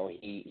 you know,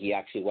 he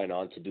actually went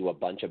on to do a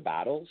bunch of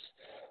battles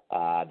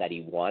that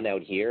he won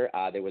out here.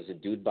 There was a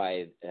dude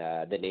by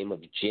the name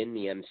of Jin,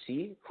 the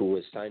MC, who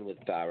was signed with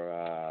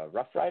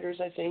Rough Riders,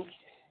 I think.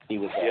 He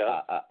was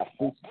a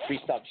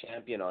freestyle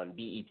champion on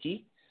BET.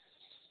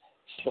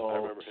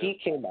 So he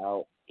came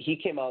out.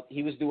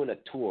 He was doing a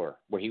tour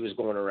where he was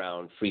going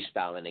around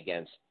freestyling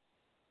against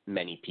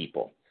many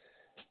people.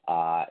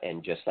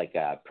 And just like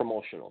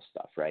promotional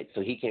stuff, right?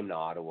 So he came to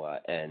Ottawa,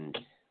 and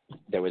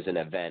there was an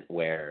event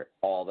where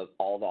all the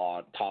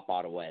top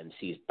Ottawa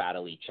MCs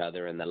battle each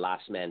other, and the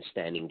last man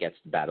standing gets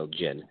to battle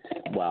Jin.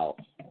 Well,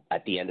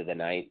 at the end of the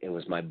night, it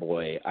was my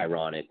boy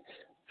Ironic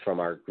from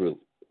our group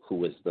who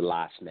was the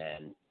last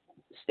man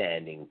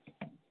standing.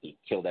 He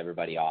killed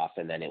everybody off,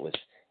 and then it was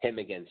him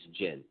against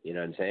Jin. You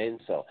know what I'm saying?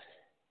 So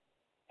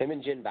him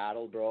and Jin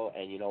battled, bro,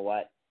 and you know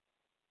what?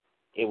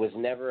 It was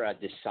never a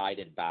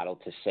decided battle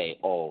to say,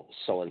 oh,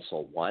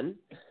 so-and-so won.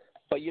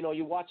 But, you know,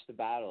 you watch the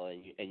battle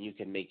and you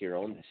can make your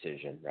own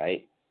decision,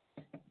 right?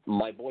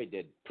 My boy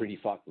did pretty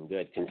fucking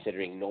good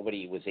considering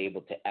nobody was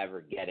able to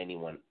ever get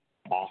anyone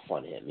off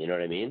on him. You know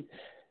what I mean?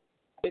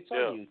 It's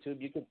on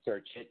YouTube. You can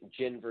search it,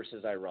 Jin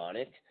versus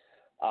Ironic.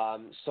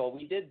 So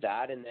we did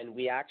that, and then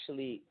we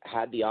actually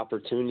had the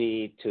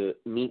opportunity to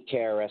meet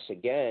KRS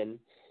again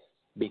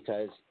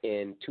because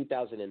in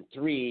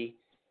 2003,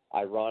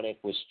 Ironic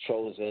was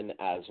chosen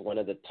as one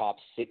of the top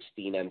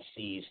 16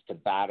 MCs to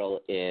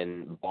battle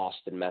in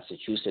Boston,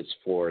 Massachusetts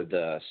for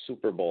the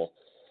Super Bowl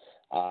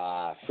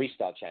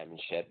Freestyle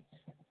Championship.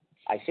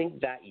 I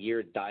think that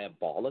year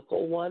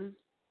Diabolical won,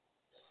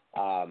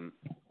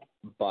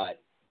 but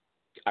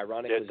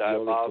Ironic was the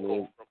only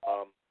Canadian.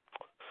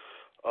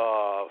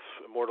 From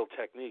Immortal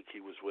Technique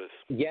he was with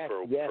for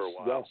a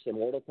while. Yes,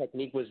 Immortal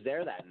Technique was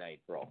there that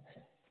night, bro.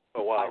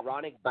 Oh, wow.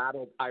 Ironic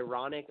battled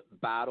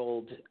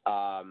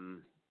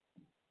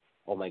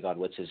oh my God,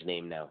 what's his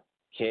name now?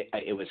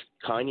 It was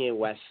Kanye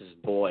West's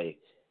boy,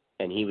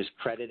 and he was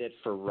credited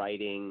for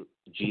writing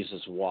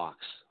Jesus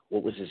Walks.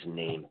 What was his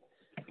name?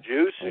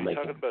 Juice? Are you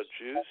talking about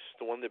Juice?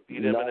 The one that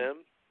beat Eminem?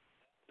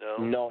 No?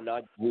 No,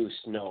 not Juice,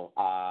 no.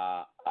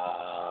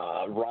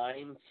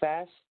 Rhyme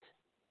Fest?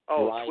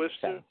 Oh, Rhyme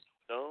Twister? Fest.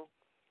 No?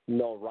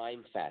 No,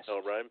 Rhyme Fest.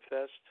 Oh, Rhyme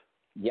Fest?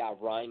 Yeah,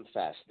 Rhyme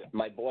Fest.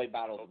 My boy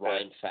battled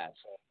Rhyme Fest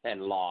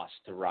and lost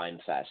to Rhyme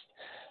Fest.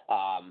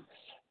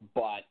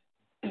 But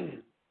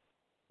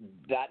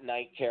that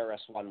night,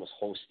 KRS-One was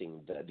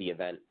hosting the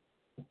event.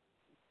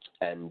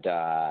 And,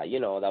 you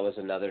know, that was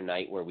another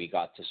night where we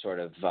got to sort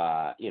of,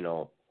 you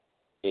know,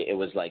 it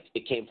was like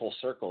it came full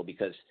circle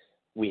because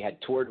we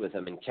had toured with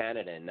him in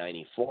Canada in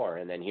 94,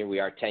 and then here we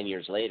are 10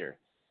 years later,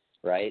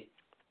 right,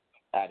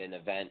 at an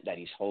event that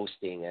he's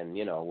hosting, and,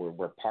 you know,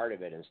 we're part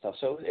of it and stuff.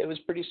 So it was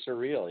pretty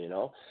surreal, you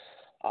know.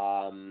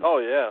 Oh,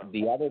 yeah.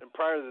 And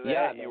prior to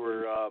that, you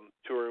were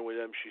touring with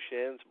MC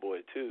Shan's boy,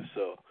 too,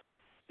 so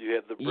you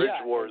had the bridge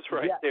wars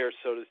there,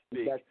 so to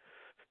speak.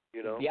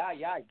 You know? Yeah,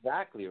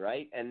 exactly,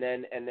 right. And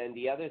then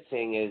the other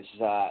thing is,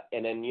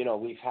 and then, you know,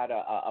 we've had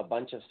a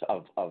bunch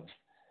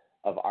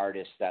of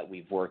artists that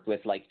we've worked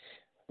with. Like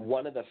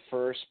one of the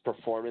first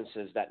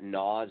performances that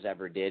Nas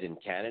ever did in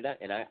Canada,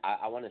 and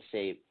I want to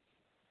say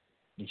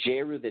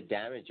Jeru the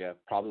Damager,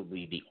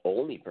 probably the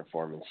only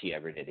performance he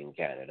ever did in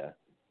Canada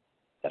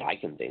that I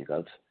can think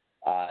of.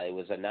 It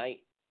was a night.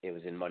 It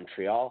was in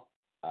Montreal,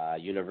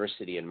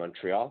 University in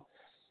Montreal.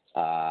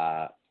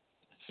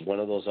 One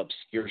of those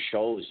obscure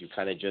shows you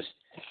kind of just,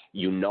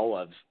 you know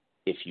of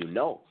if you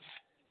know.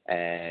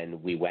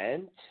 And we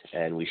went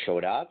and we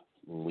showed up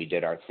and we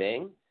did our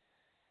thing.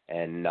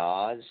 And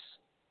Nas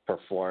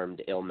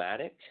performed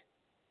Illmatic.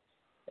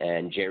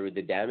 And Jeru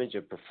the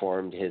Damager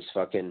performed his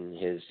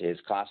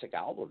classic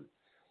album.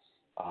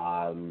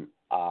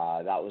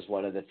 That was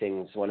one of the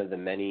things, one of the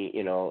many,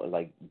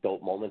 like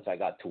dope moments I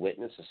got to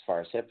witness as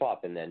far as hip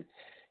hop. And then,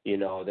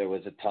 there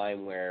was a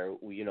time where,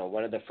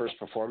 one of the first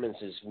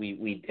performances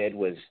we did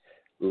was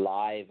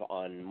live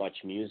on Much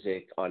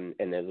Music and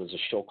there was a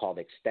show called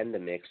Extend the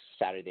Mix.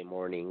 Saturday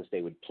mornings they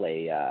would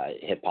play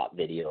hip hop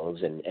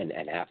videos and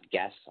have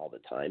guests all the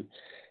time,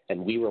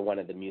 and we were one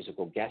of the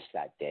musical guests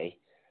that day.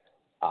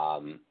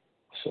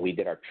 So we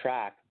did our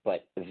track,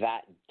 but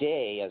that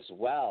day as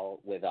well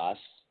with us,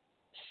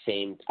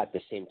 at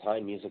the same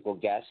time, musical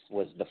guest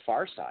was the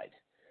Far Side,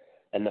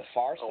 and the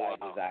Far Side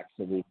was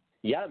actually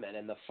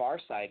and the Far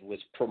Side was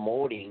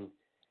promoting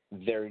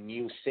their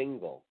new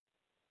single.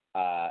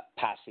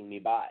 Passing Me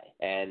By.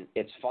 And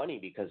it's funny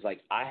because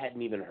I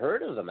hadn't even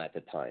heard of them at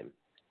the time.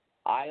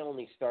 I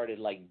only started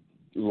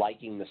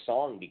liking the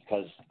song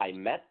because I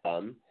met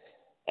them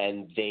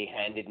and they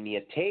handed me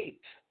a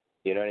tape.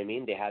 You know what I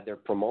mean? They had their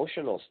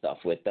promotional stuff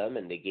with them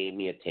and they gave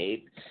me a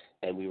tape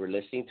and we were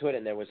listening to it.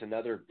 And there was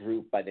another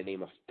group by the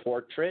name of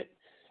Portrait,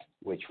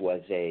 which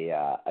was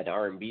an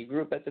R&B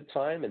group at the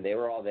time, and they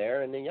were all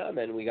there. And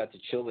then we got to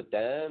chill with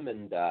them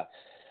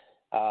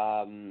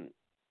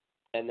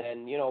and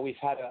then, we've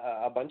had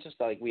a bunch of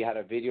stuff. We had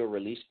a video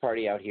release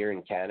party out here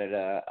in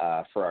Canada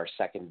for our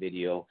second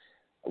video,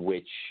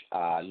 which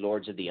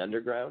Lords of the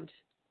Underground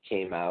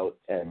came out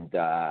and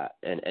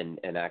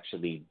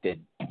actually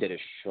did a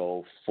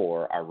show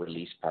for our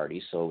release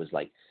party. So it was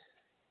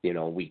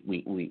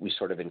we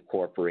sort of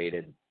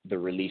incorporated the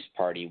release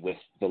party with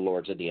the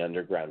Lords of the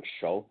Underground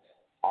show.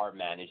 Our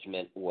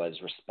management was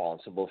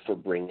responsible for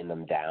bringing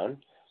them down.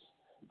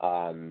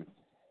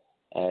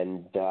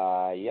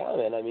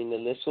 Man, I mean, the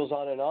list goes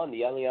on and on.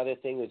 The only other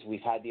thing is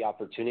we've had the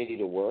opportunity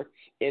to work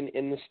in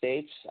the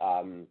States.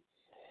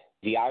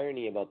 The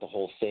irony about the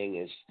whole thing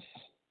is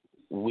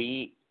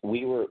we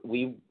were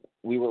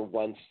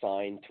once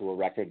signed to a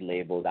record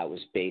label that was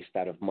based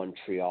out of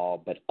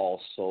Montreal, but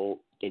also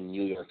in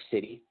New York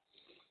City.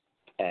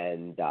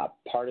 And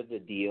part of the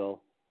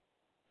deal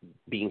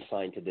being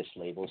signed to this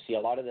label, a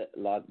lot of the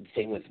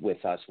thing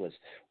with us was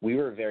we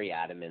were very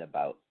adamant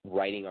about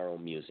writing our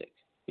own music.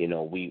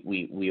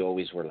 We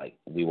always were like,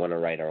 we want to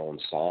write our own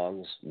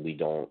songs. We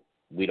don't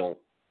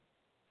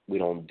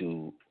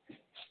do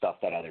stuff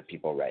that other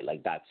people write.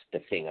 Like, that's the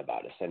thing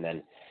about us. And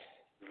then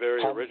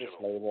very original.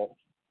 Label,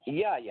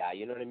 yeah,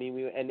 you know what I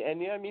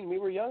mean. We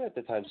were young at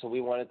the time, so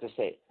we wanted to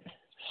say.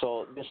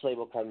 So this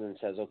label comes and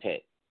says,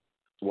 okay,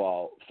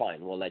 well,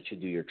 fine, we'll let you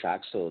do your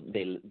track. So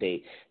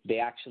they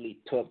actually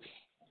took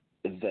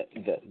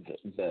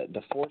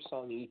the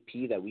 4-song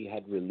EP that we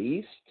had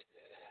released.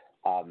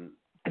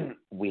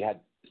 We had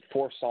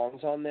 4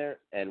 songs on there,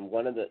 and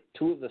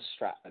two of the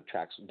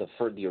tracks,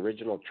 the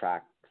original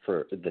track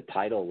for the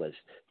title was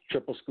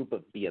Triple Scoop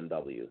of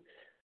BMW,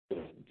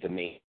 the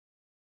main.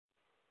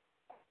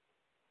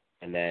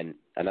 And then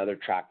another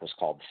track was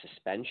called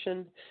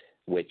Suspension,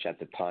 which at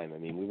the time, I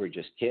mean, we were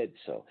just kids,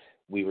 so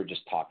we were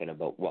just talking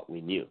about what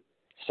we knew.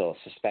 So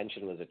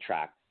Suspension was a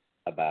track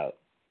about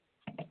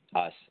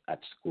us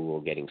at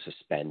school getting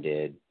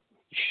suspended,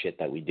 shit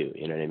that we do,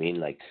 you know what I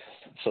mean?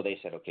 So they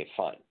said, okay,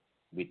 fine.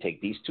 We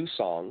take these 2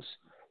 songs,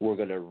 we're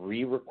going to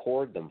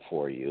re-record them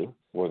for you.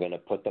 We're going to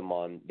put them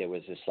on, it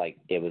was a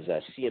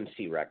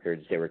CMC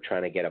Records. They were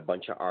trying to get a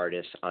bunch of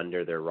artists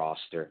under their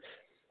roster,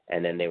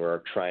 and then they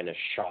were trying to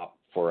shop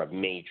for a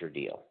major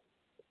deal.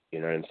 You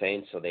know what I'm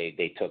saying? So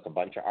they took a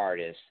bunch of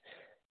artists,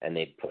 and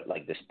they put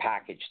this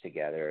package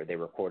together. They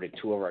recorded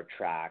 2 of our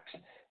tracks,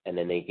 and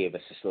then they gave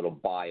us this little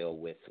bio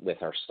with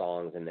our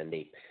songs, and then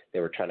they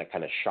were trying to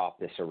kind of shop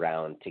this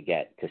around to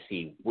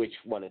see which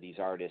one of these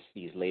artists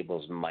these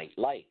labels might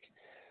like.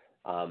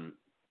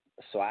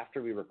 So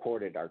after we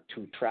recorded our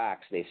 2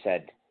 tracks, they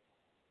said,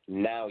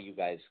 now you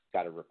guys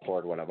got to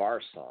record one of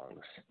our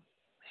songs.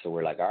 So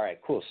we're like, all right,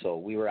 cool. So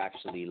we were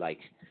actually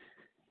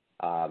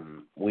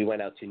we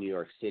went out to New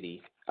York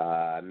City,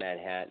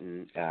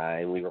 Manhattan,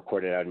 and we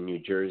recorded out in New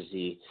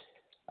Jersey,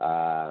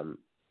 a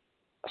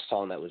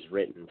song that was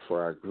written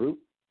for our group.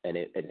 And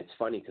it's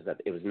funny because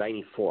it was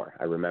 94,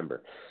 I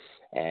remember.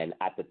 And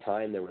at the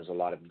time, there was a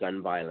lot of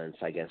gun violence,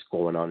 I guess,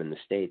 going on in the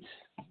States.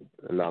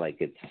 Not like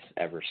it's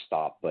ever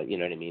stopped, but you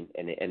know what I mean?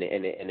 And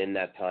in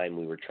that time,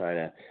 they were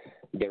trying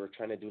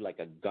to do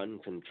a gun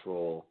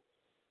control,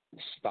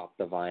 stop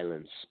the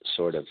violence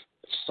sort of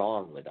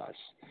song with us.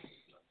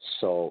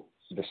 So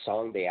the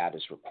song they had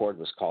us record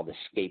was called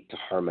Escape to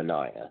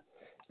Harmonia.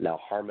 Now,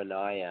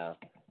 Harmonia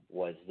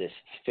was this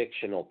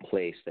fictional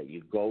place that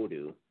you go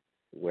to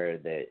where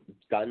the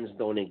guns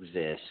don't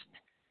exist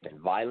and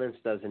violence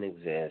doesn't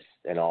exist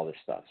and all this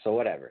stuff. So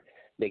whatever.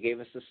 They gave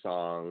us the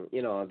song.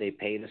 They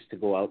paid us to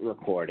go out and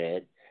record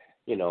it.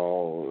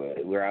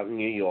 We're out in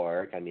New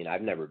York. I mean,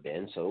 I've never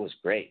been, so it was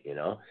great,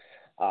 And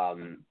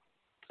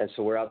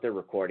so we're out there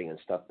recording and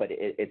stuff. But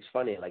it's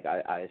funny,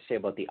 I say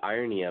about the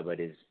irony of it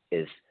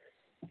is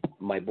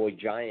my boy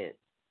Giant,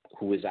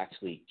 who was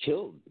actually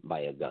killed by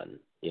a gun,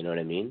 you know what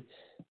I mean?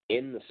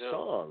 In the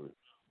song,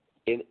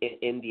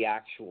 in the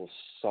actual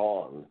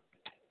song,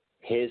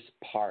 his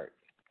part,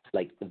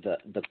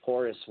 the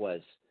chorus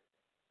was,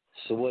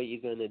 So what you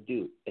gonna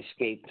do?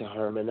 Escape to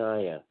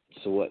Harmonia.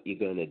 So what you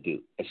gonna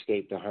do?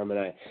 Escape to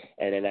Harmonia.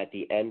 And then at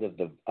the end of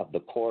the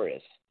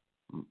chorus,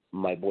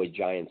 my boy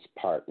Giant's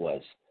part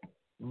was,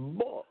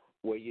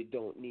 where you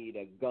don't need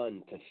a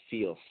gun to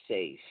feel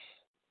safe.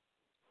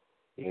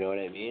 You know what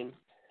I mean?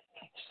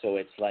 So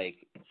it's like,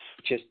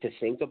 just to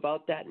think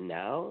about that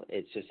now,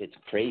 it's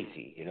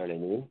crazy. You know what I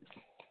mean?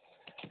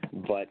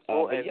 But,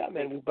 and yeah,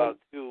 man. Think about,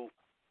 too,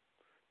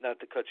 not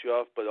to cut you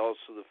off, but also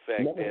the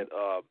fact that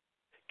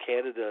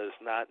Canada is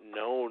not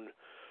known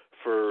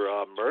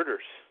for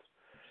murders.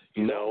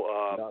 You know,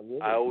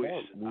 really, I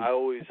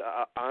always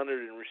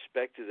honored and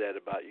respected that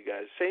about you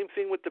guys. Same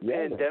thing with the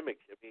pandemic.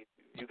 I mean,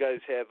 you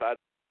guys have 500,000.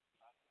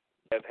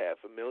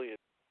 You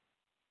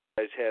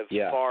guys have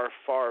far,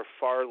 far,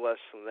 far less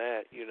than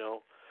that. You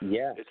know.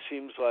 Yeah. It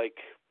seems like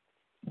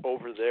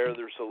over there's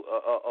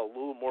a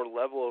little more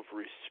level of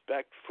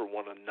respect for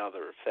one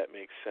another, if that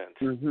makes sense.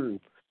 Mm-hmm.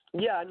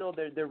 Yeah, no,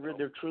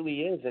 there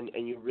truly is,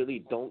 and you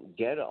really don't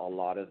get a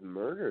lot of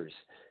murders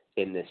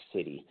in this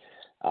city.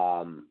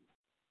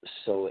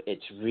 So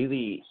it's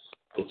really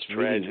weird.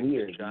 You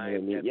know what I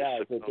mean? Yeah,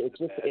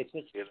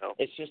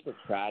 it's just a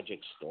tragic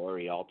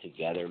story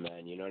altogether,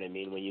 man. You know what I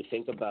mean? When you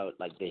think about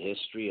like the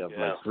history of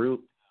my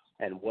group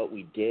and what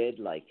we did,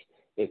 like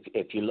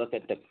if you look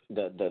at the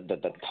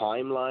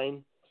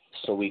timeline,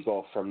 so we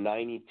go from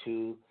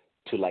 92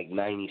 to like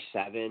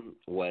 97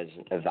 was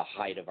the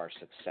height of our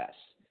success.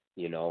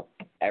 You know,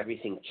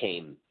 everything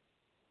came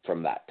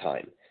from that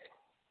time.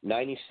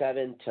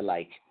 97 to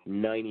like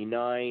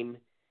 99,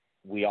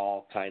 we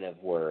all kind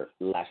of were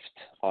left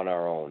on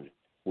our own.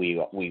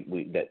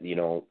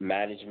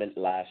 Management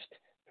left,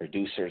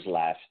 producers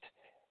left,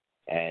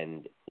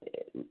 and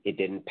it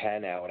didn't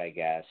pan out, I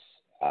guess.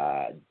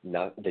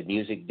 The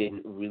music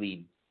didn't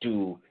really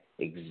we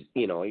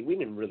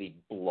didn't really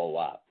blow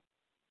up,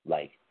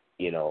 like,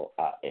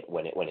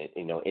 when it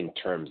in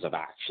terms of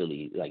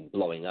actually like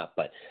blowing up.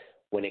 But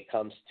when it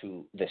comes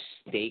to the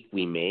stake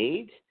we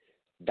made,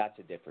 that's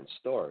a different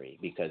story,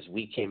 because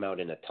we came out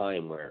in a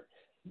time where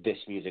this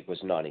music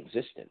was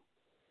non-existent.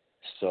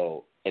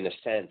 So in a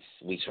sense,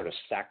 we sort of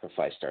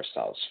sacrificed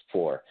ourselves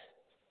for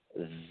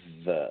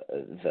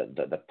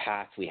the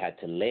path we had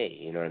to lay,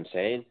 you know what I'm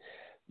saying?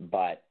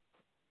 But,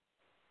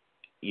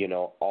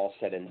 all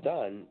said and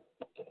done,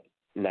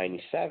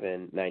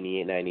 97,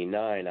 98,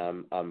 99,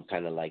 I'm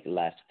kind of like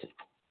left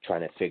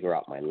trying to figure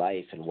out my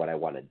life and what I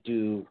want to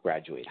do,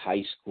 graduate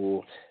high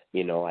school.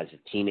 As a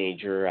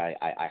teenager,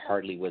 I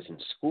hardly was in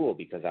school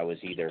because I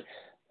was either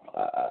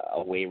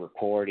away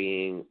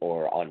recording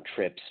or on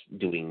trips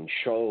doing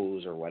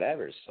shows or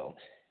whatever. So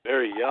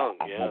very young,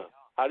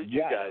 How did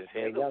you guys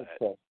handle that?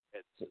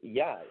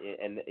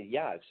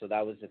 So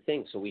that was the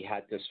thing. So we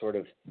had to sort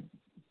of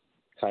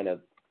kind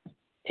of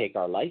take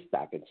our life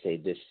back and say,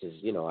 this is,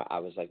 I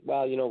was like,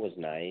 well, it was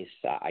nice.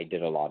 I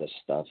did a lot of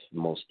stuff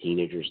most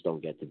teenagers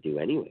don't get to do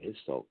anyways.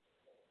 So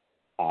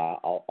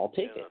I'll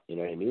take it. You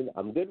know what I mean?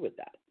 I'm good with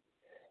that.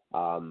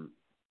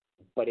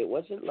 But it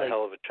wasn't like a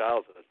hell of a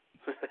childhood.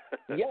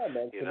 Yeah,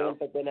 man.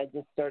 But then I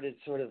just started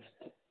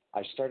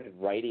I started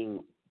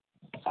writing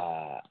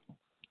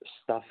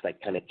stuff that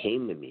kind of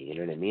came to me. You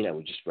know what I mean? I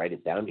would just write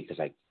it down because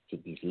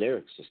these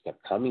lyrics just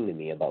kept coming to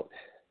me about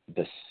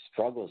the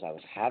struggles I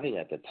was having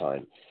at the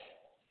time.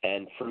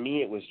 And for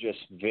me, it was just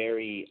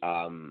very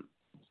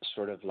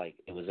sort of like,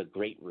 it was a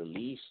great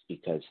release,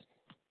 because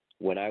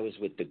when I was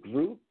with the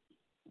group,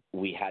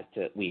 we had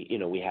a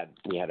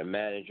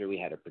manager, we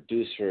had a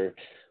producer,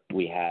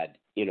 we had,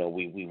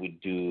 we would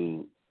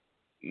do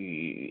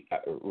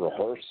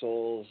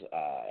rehearsals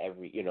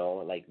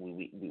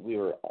we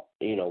were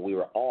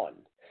on.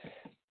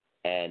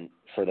 And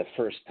for the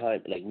first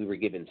time, like, we were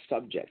given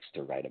subjects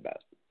to write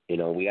about.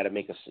 We got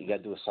to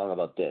do a song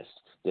about this,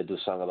 you got to do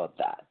a song about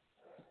that.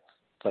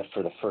 But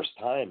for the first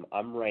time,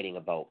 I'm writing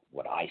about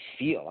what I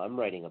feel. I'm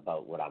writing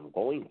about what I'm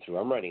going through.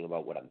 I'm writing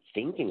about what I'm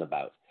thinking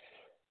about.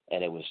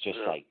 And it was just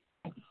like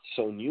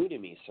so new to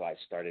me. So I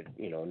started,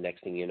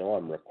 next thing you know,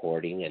 I'm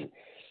recording, and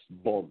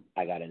boom,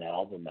 I got an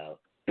album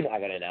out. I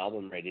got an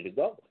album ready to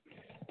go.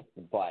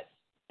 But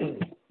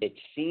it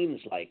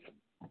seems like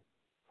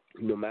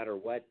no matter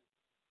what,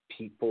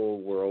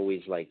 people were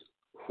always like,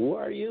 who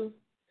are you?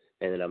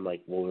 And then I'm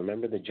like, well,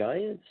 remember the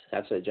Giants?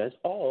 That's the Giants?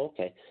 Oh,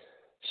 okay.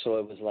 So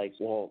it was like,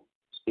 well,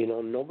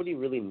 nobody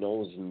really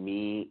knows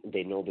me.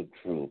 They know the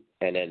group.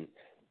 And then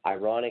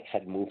Ironic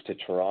had moved to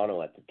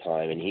Toronto at the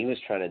time, and he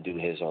was trying to do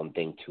his own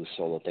thing too,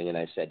 solo thing. And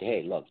I said,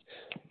 hey, look,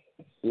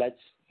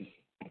 let's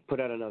put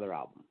out another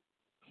album.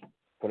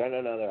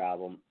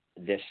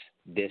 This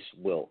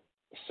will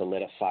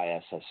solidify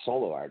us as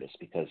solo artists,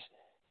 because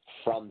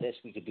from this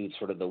we could do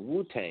sort of the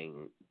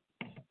Wu-Tang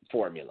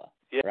formula,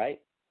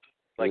 right?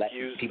 Like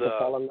people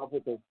fall in love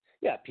with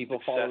people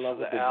fall in love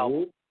with the album.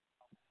 group.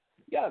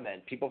 Yeah,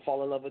 man. People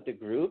fall in love with the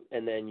group,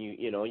 and then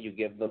you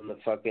give them the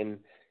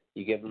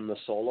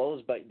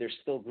solos, but they're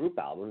still group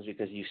albums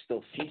because you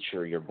still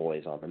feature your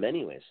boys on them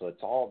anyway. So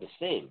it's all the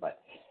same.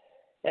 But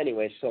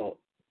anyway, so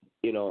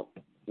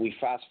we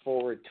fast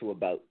forward to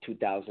about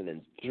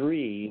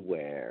 2003,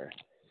 where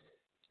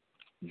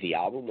the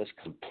album was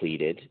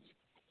completed,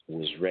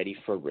 was ready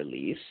for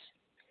release,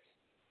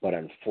 but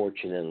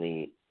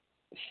unfortunately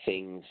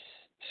things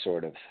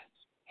sort of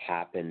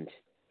happened,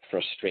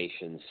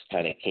 frustrations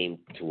kind of came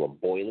to a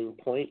boiling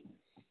point,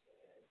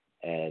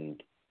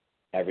 and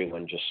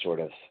everyone just sort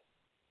of,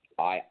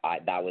 I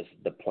that was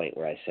the point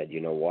where I said,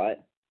 you know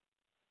what,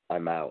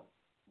 I'm out,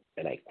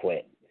 and I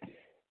quit.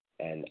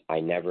 And I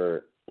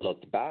never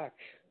looked back,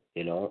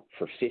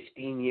 for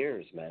 15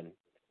 years, man.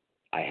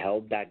 I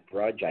held that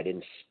grudge. I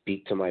didn't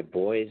speak to my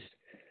boys.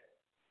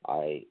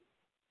 I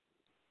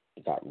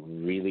got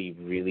really,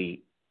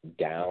 really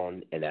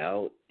down and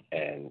out,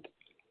 and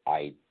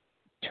I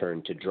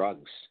turned to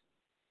drugs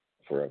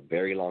for a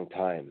very long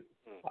time.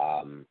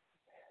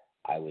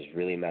 I was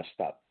really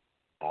messed up.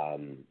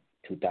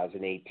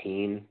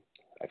 2018,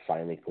 I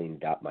finally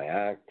cleaned up my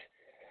act,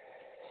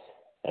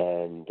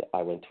 and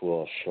I went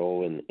to a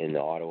show in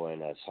Ottawa,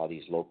 and I saw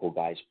these local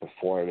guys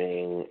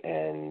performing,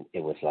 and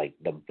it was like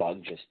the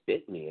bug just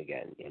bit me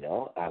again.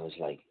 I was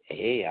like,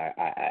 hey,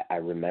 I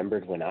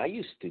remembered when I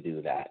used to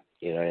do that,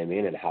 you know what I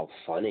mean, and how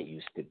fun it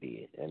used to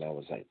be, and I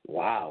was like,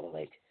 wow,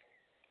 like,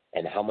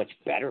 and how much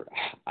better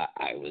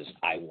I was,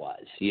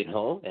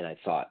 and I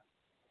thought,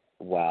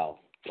 well,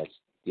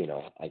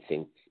 I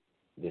think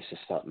this is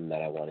something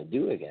that I want to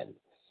do again.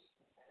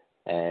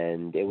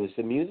 And it was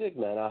the music,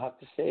 man, I'll have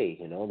to say,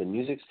 the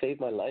music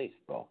saved my life,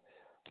 bro.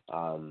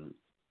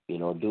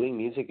 Doing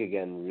music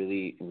again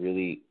really,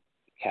 really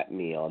kept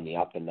me on the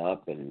up and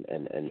up,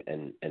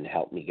 and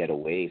helped me get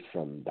away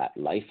from that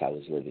life I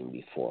was living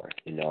before,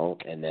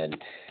 and then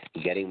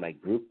getting my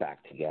group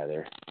back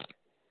together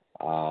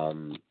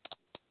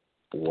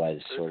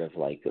was sort of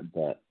like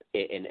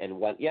and then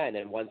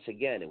once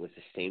again it was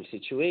the same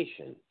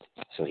situation.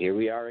 So here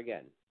we are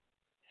again,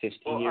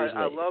 15 years later.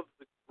 I love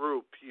the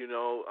group,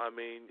 I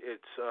mean,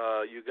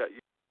 it's you got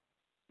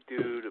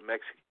dude, a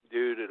Mexican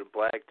dude, and a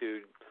black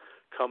dude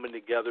coming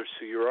together,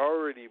 so you're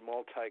already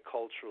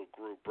multicultural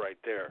group right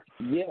there.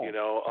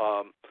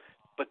 Yeah.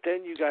 But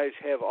then you guys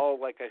have all,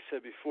 like I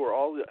said before,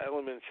 all the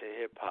elements of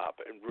hip hop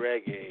and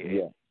reggae.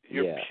 Yeah.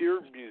 You're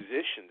pure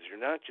musicians. You're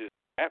not just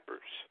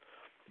rappers.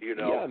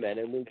 Yeah, man,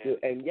 and we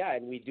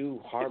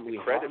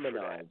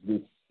harmonize.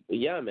 We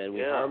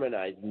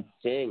harmonize. We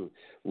sing.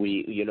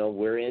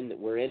 We're in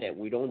it.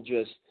 We don't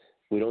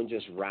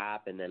just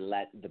rap and then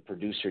let the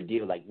producer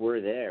deal. Like, we're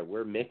there.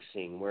 We're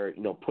mixing. We're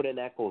put an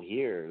echo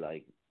here.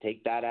 Like,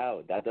 take that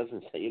out. That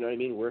doesn't. You know what I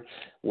mean? We're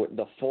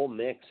the full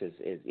mix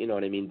is you know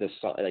what I mean. The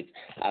song, like,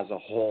 as a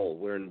whole,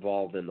 we're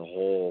involved in the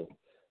whole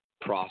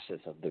process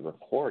of the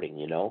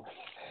recording.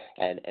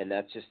 And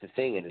that's just the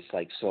thing. And it's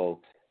like so.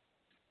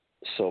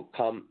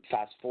 Come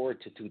fast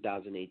forward to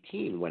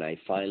 2018 when I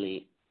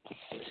finally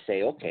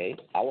say, okay,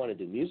 I want to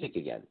do music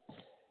again.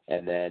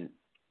 And then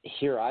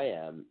here I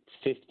am,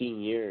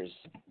 15 years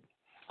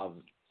of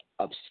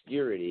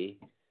obscurity,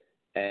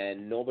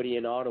 and nobody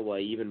in Ottawa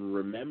even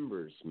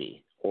remembers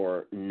me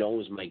or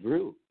knows my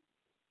group.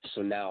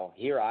 So now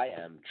here I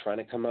am trying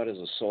to come out as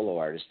a solo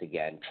artist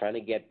again, trying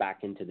to get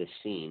back into the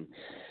scene,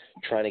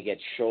 trying to get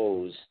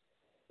shows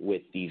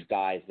with these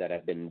guys that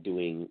have been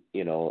doing,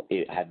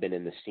 have been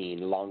in the scene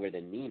longer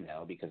than me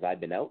now, because I've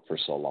been out for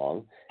so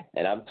long,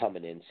 and I'm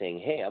coming in saying,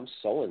 hey, I'm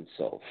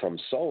so-and-so from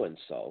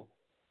so-and-so,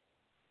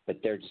 but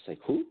they're just like,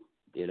 who,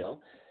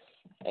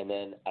 And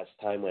then as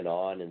time went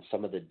on, and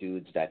some of the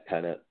dudes that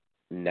kind of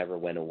never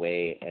went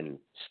away and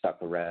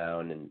stuck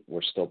around and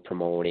were still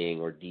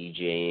promoting or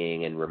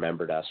DJing and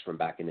remembered us from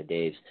back in the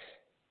days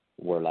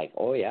were like,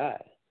 oh, yeah,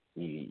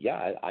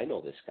 I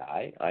know this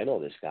guy.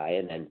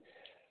 And then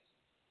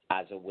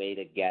as a way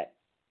to get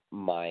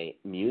my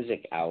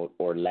music out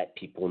or let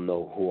people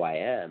know who I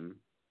am,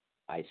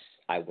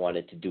 I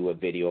wanted to do a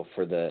video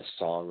for the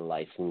song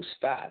Life Moves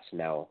Fast.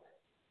 Now,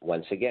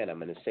 once again, I'm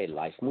going to say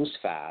Life Moves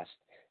Fast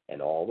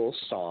and all those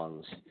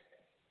songs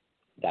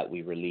that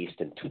we released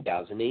in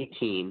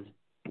 2018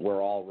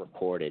 were all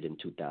recorded in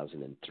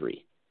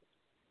 2003.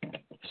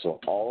 So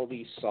all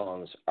these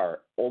songs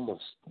are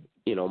almost,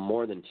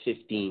 more than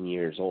 15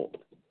 years old.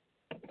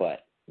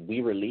 But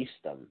we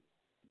released them,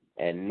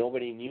 and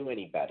nobody knew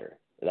any better.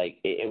 Like,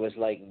 it was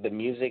like the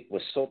music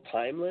was so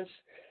timeless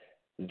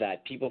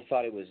that people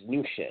thought it was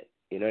new shit.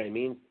 You know what I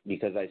mean?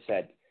 Because I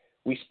said,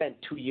 we spent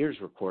 2 years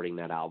recording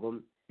that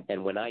album,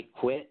 and when I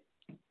quit,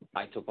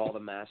 I took all the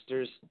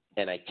masters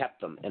and I kept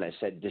them. And I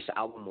said, this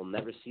album will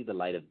never see the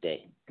light of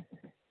day.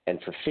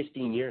 And for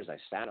 15 years, I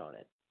sat on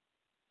it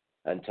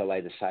until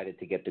I decided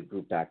to get the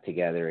group back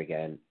together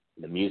again.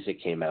 The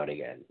music came out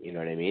again. You know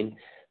what I mean?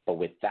 But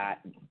with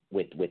that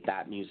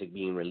music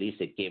being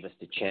released, it gave us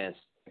the chance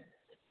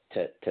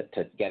to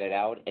get it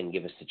out and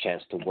give us the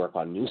chance to work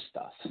on new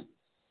stuff.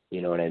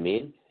 You know what I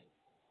mean?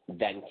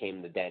 Then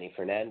came the Danny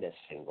Fernandez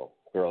single,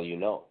 Girl You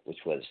Know,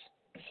 which was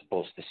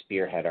supposed to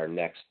spearhead our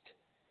next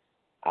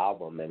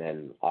album. And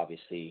then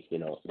obviously,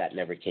 that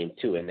never came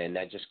to. And then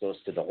that just goes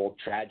to the whole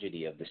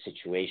tragedy of the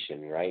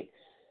situation, right?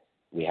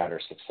 We had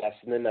our success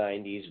in the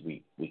 90s.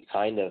 We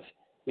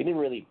didn't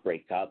really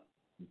break up,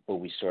 but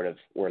we sort of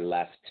were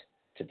left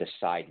to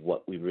decide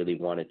what we really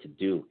wanted to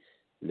do.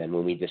 And then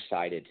when we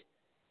decided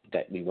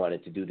that we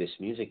wanted to do this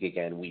music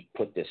again, we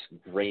put this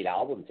great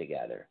album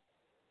together.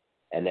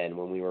 And then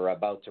when we were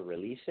about to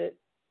release it,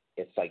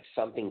 it's like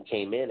something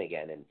came in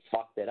again and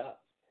fucked it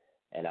up.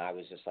 And I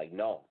was just like,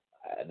 no.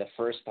 The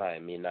first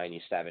time in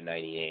 97,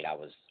 98, I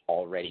was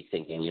already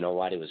thinking, you know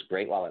what, it was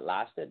great while it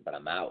lasted, but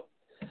I'm out.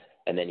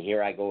 And then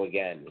here I go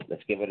again.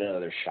 Let's give it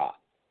another shot.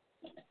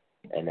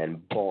 And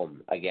then,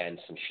 boom, again,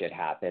 some shit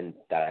happened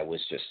that I was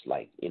just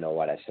like, you know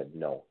what, I said,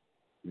 no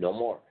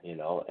more, you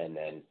know. And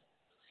then,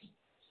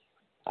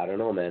 I don't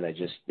know, man, I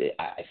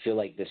feel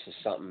like this is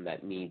something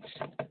that needs,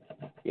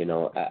 you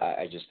know,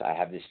 I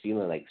have this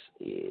feeling like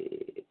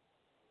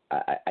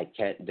I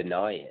can't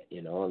deny it,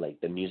 you know,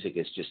 like the music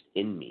is just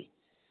in me.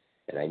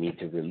 And I need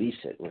to release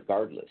it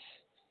regardless.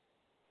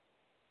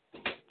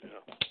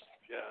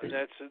 Yeah, and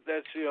that's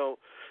you know,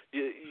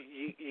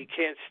 you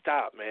can't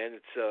stop, man.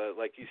 It's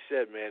like you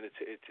said, man.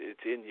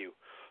 It's in you.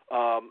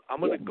 I'm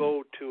gonna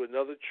go to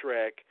another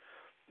track.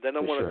 Then I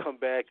want to come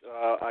back.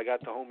 I got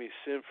the homie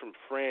Sim from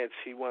France.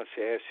 He wants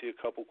to ask you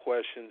a couple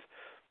questions.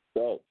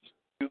 Go.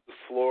 To the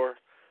floor,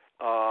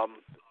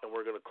 and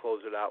we're gonna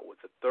close it out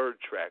with the third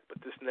track. But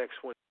this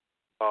next one,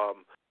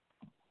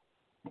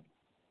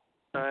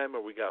 time,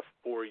 or we got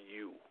For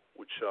You?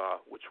 Which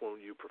one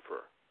would you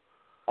prefer?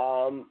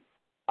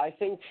 I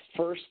think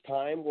First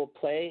Time will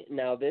play.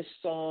 Now this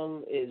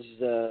song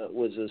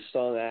was a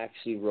song I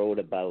actually wrote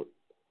about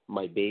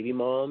my baby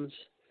moms.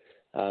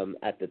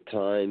 At the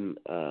time,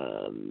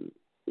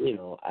 you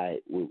know,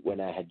 when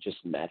I had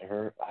just met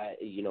her,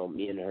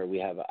 me and her,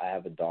 I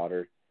have a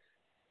daughter,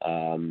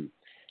 and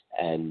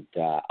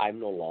I'm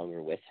no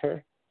longer with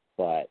her,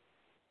 but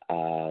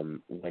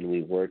when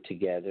we were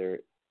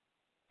together,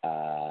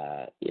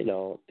 you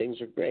know, things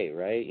are great,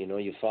 right? You know,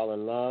 you fall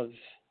in love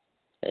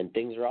and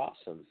things are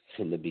awesome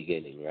in the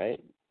beginning, right?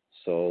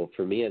 So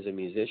for me as a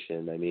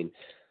musician, I mean,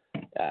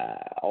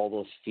 all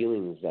those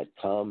feelings that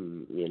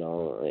come, you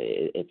know,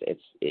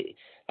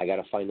 I got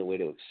to find a way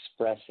to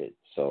express it.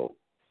 So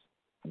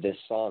this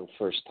song,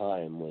 First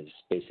Time, was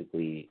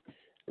basically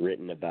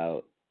written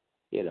about,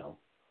 you know,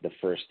 the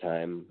first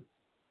time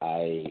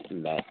I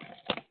met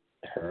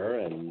her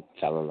and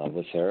fell in love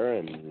with her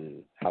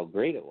and how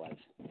great it was.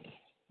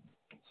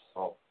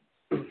 Oh,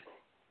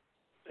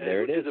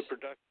 there it is. The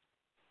production.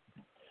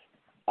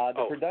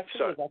 The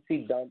production was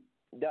actually done.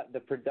 The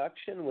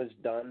production was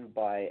done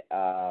by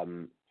a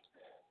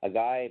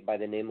guy by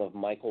the name of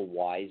Michael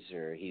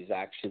Weiser. He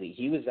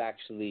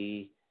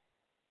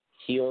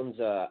owns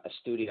a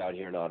studio out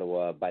here in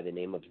Ottawa by the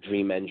name of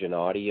Dream Engine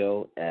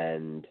Audio,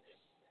 and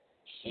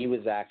he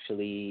was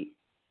actually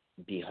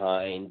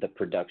behind the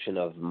production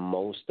of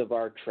most of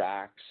our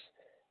tracks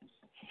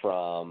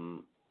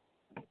from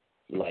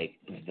like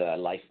the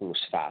Life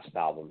Moves Fast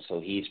album.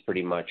 So he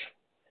pretty much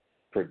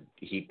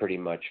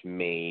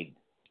made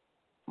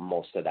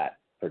most of that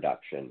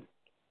production.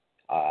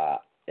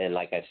 And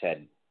like I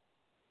said,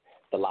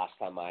 the last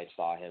time I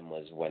saw him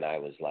was when I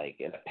was like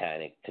in a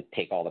panic to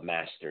take all the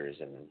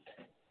masters and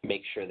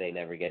make sure they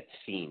never get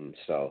seen.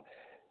 So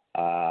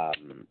I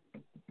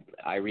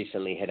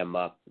recently hit him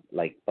up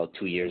like about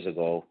 2 years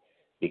ago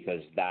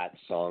because that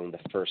song, The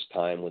First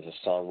Time, was a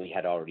song we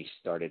had already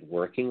started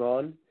working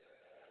on.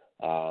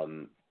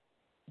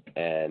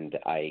 And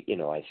I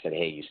said,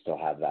 hey, you still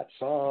have that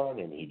song?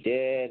 And he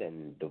did,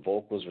 and the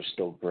vocals were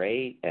still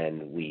great,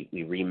 and we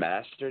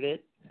remastered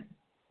it,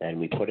 and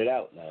we put it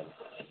out, man.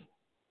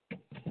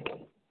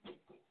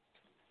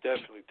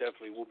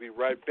 Definitely. We'll be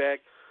right back.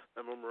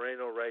 Memo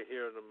Moreno right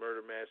here on the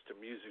Murder Master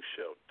Music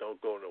Show.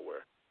 Don't go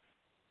nowhere.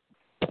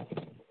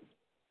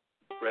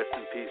 Rest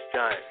in peace,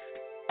 Giant.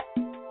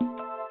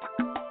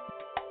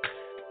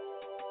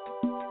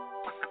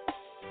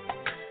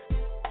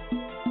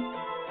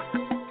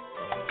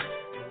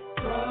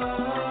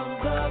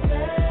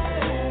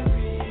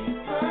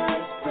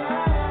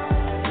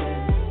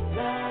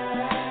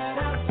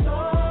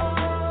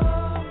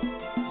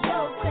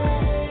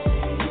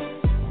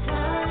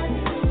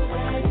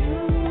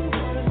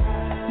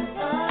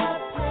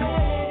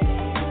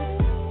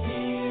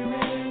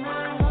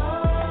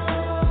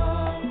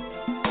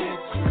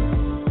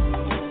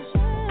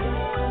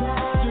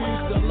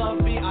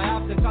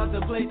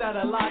 That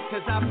a lot,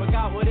 cause I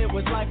forgot what it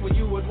was like when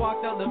you would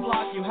walk down the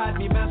block. You had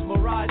me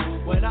mesmerized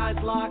when eyes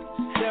locked.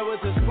 There was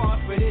a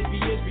spark, but it'd be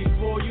years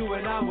before you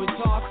and I would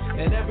talk.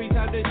 And every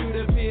time that you'd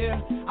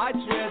appear, I'd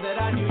swear that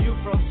I knew you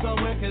from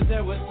somewhere, cause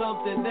there was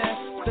something there.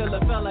 Still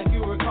it felt like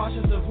you were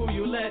cautious of who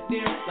you let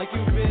near, like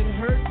you've been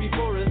hurt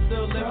before and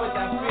still live with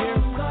that fear.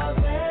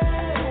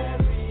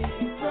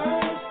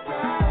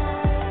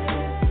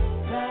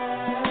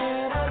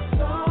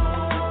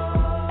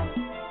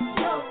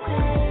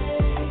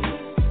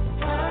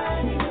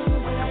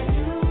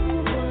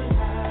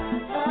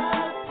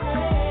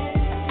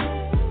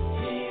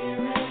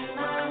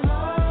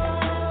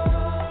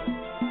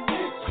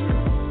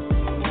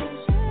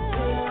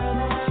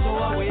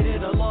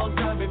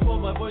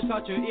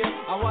 Caught your near.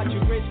 I watch you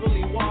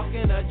gracefully walk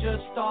and I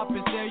just stop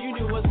and stare. You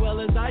knew as well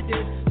as I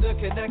did, the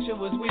connection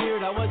was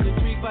weird. I was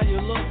intrigued by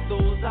your look,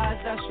 those eyes,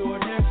 that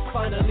short hair.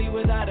 Finally,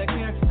 without a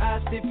care,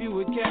 asked if you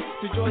would care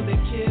to join the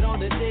kid on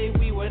the day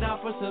we went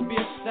out for some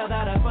beer. Now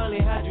that I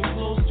finally had you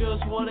close,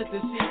 just wanted to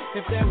see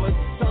if there was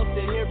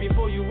something here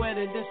before you went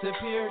and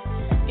disappeared.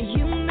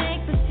 You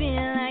make me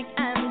feel like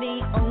I'm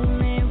the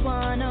only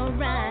one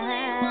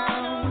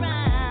around.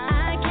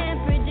 I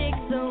can't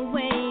predict the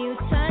way you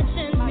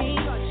touching me.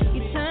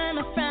 You turn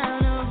my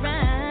frown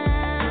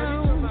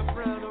around,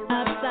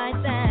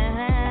 upside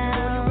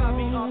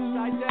down.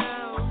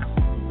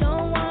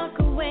 Don't walk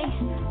away,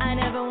 I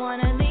never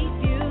wanna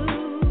leave you.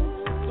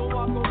 Don't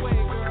walk away,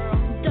 girl.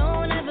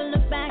 Don't ever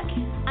look back,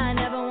 I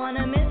never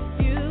wanna miss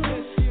you.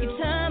 You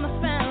turn my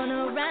frown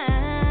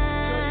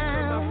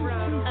around,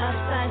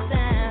 upside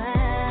down.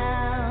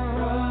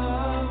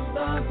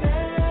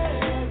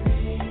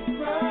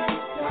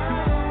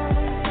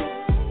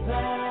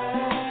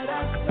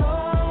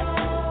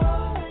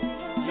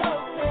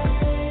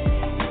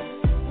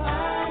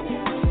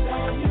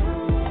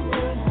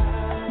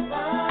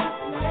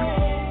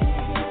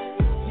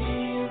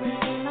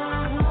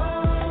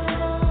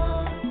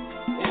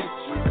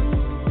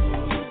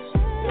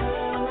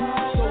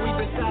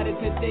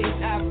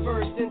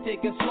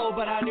 Take it slow,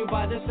 but I knew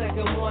by the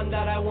second one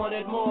that I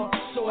wanted more.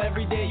 So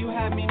every day you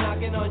had me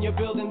knocking on your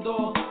building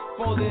door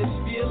for this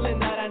feeling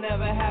that I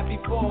never had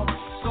before.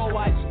 So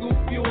I'd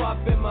scoop you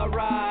up in my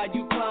ride,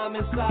 you climb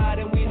inside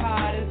and we'd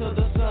hide until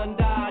the sun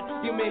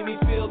died. You made me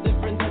feel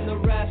different than the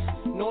rest,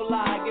 no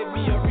lie, gave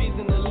me a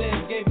reason to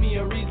live, gave me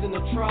a reason to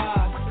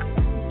try.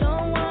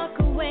 Don't walk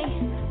away,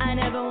 I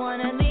never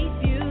wanna leave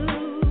you.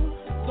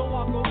 Don't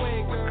walk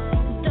away, girl.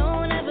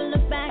 Don't ever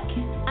look back,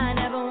 I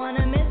never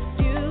wanna miss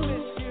you.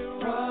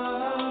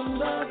 From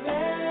the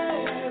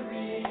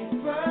very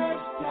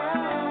first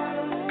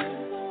time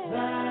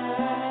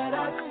that I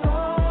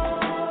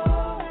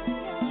saw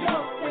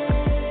your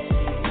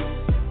face,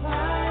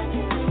 I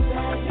knew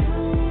that you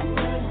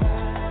would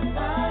have a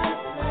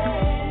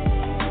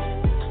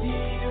place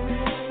here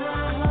in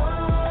my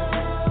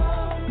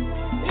heart.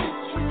 It's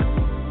true,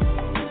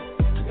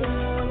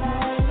 girl, I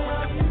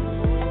love you.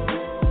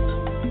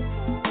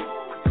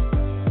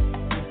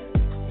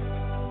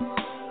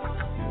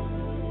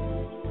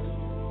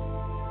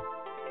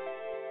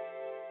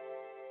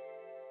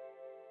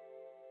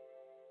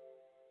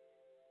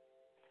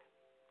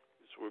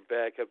 So we're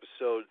back,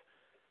 episode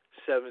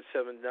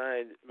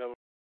 779, Memo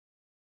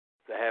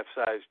the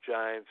Halfsize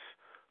Giants.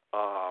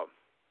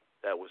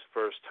 That was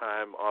first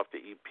time off the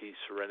EP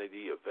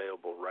Serenity,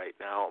 available right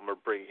now. I'm gonna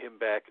bring him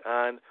back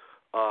on.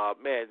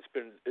 Man, it's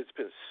been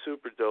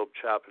super dope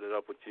chopping it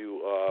up with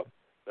you,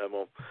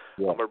 Memo.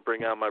 Yeah. I'm gonna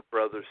bring on my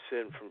brother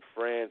Sin from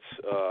France.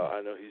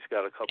 I know he's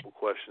got a couple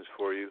questions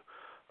for you.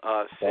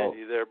 Sin,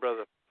 you there,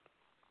 brother?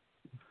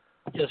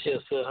 Yes.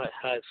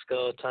 Hi,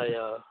 Scott.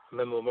 Hi,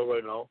 Memo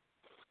Moreno.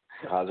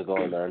 How's it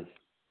going, man?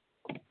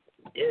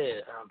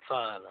 Yeah, I'm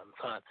fine.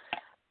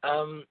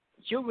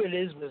 Your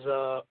release was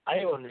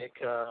ironic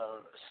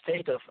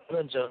state of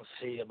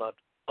emergency about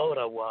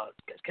Ottawa.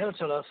 Can you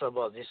tell us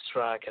about this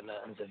track and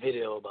the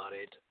video about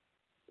it?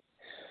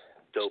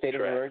 Dope State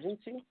track. of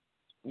emergency?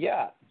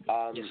 Yeah.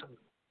 Yes.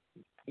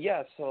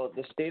 Yeah, so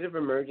the State of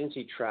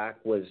Emergency track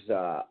was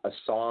a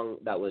song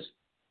that was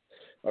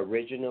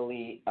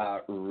originally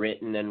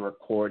written and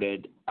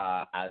recorded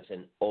as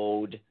an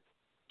ode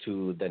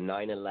to the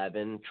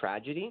 9/11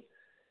 tragedy.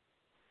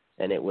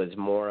 And it was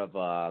more of,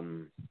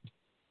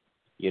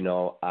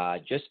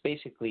 just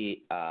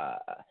basically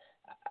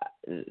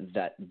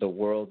that the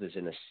world is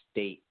in a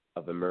state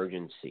of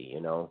emergency,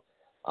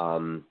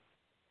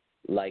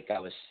 Like I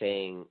was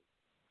saying,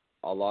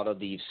 a lot of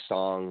these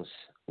songs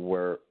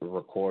were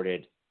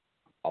recorded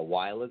a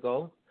while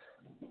ago,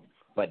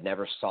 but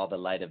never saw the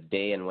light of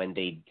day. And when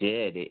they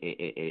did,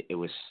 it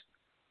was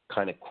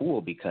kind of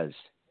cool because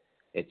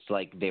it's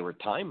like they were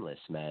timeless,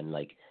 man.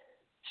 Like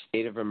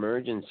State of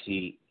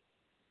Emergency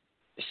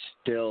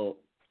still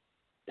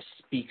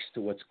speaks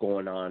to what's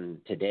going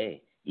on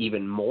today,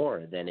 even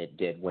more than it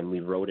did when we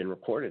wrote and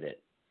recorded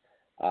it.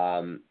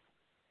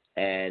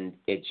 And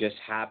it just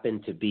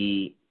happened to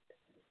be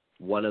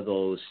one of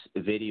those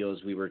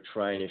videos we were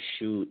trying to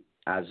shoot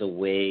as a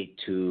way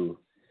to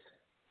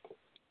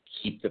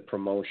keep the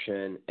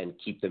promotion and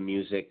keep the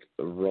music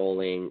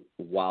rolling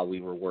while we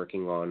were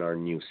working on our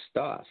new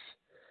stuff.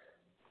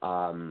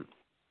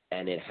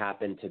 And it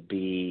happened to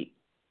be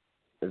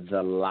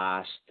the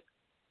last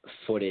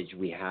footage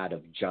we had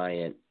of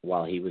Giant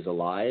while he was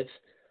alive,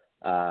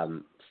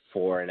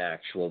 for an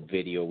actual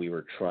video we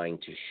were trying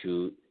to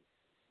shoot,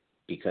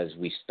 because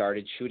we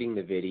started shooting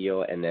the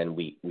video and then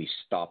we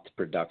stopped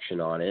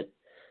production on it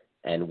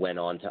and went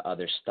on to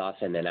other stuff,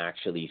 and then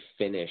actually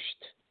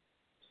finished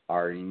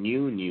our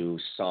new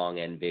song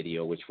and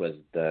video, which was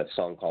the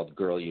song called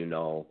Girl You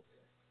Know,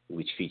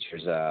 which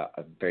features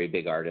a very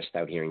big artist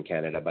out here in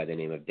Canada by the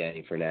name of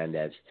Danny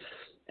Fernandez.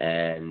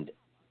 And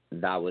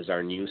that was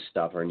our new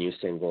stuff, our new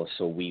single.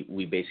 So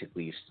we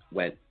basically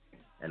went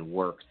and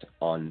worked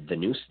on the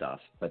new stuff.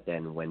 But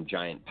then when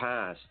Giant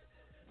passed,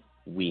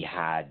 we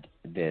had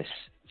this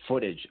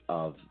footage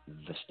of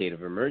the State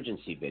of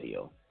Emergency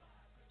video.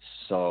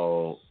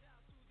 So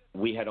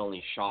we had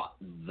only shot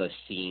the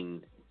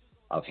scene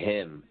of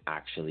him,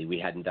 actually. We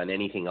hadn't done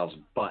anything else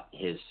but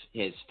his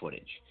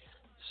footage.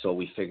 So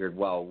we figured,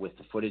 well, with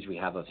the footage we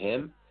have of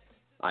him,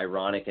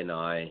 Ironic and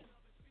I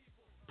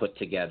put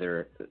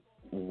together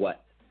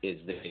what is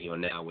the video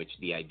now, which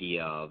the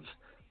idea of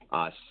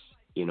us,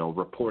 you know,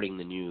 reporting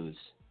the news,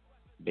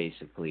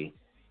 basically,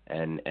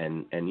 and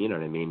you know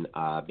what I mean,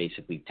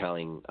 basically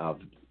telling of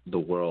the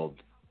world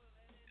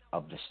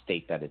of the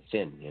state that it's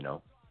in, you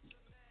know.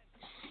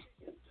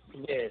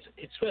 Yes,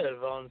 it's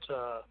relevant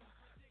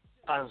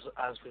as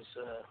with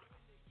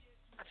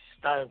this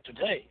time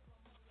today,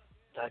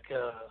 like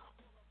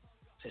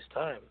this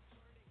time,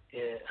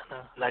 yeah,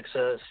 like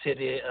the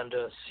city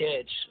under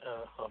siege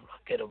of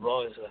Ghetto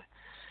Boys,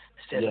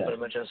 state of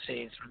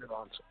emergency is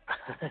relevant.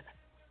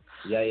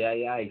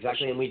 Yeah,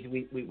 exactly. And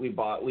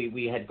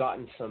we had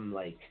gotten some,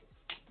 like,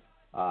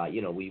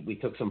 you know, we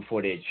took some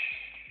footage,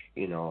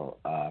 you know,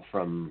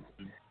 from.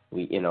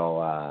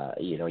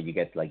 You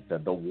get like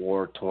the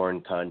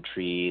war-torn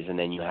countries, and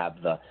then you have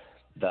the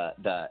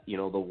you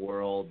know, the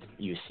world.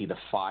 You see the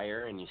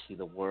fire and you see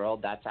the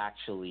world. That's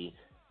actually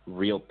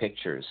real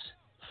pictures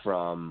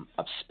from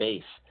up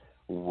space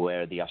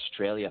where the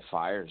Australia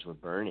fires were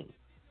burning,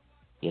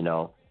 you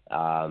know,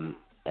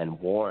 and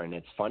war. And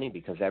it's funny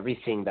because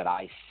everything that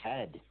I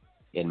said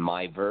in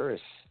my verse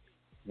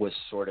was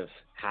sort of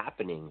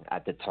happening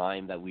at the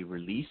time that we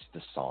released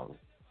the song,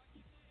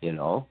 you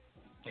know.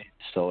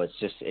 So it's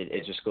just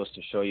it just goes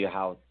to show you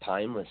how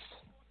timeless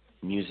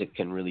music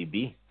can really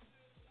be.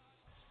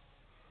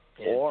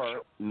 Yeah.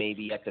 Or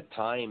maybe at the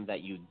time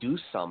that you do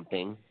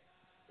something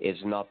is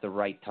not the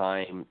right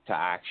time to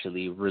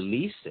actually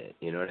release it.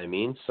 You know what I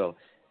mean? So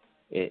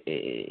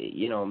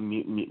you know,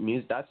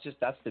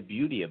 that's the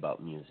beauty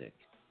about music.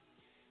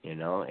 You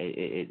know,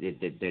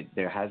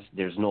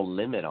 there's no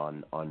limit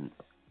on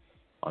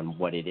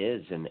what it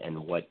is and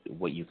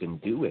what you can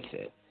do with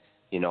it.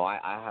 You know, I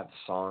have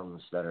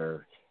songs that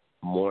are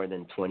more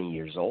than 20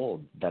 years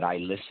old that I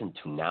listen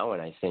to now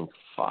and I think,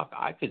 fuck,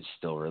 I could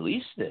still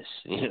release this.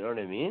 You know what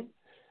I mean?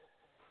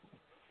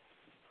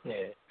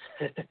 Yeah.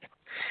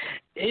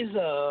 Is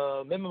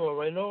Memo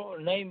Moreno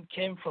name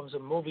came from the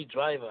movie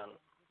Driver?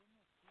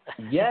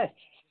 Yes,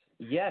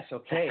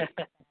 okay.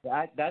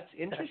 That's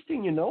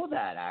interesting. You know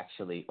that,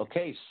 actually.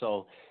 Okay,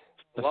 so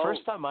the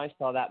first time I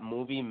saw that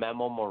movie,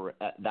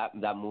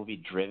 that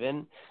movie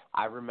Driven,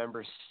 I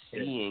remember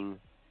seeing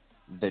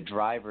the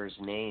driver's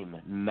name,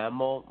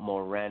 Memo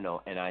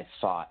Moreno, and I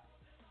thought,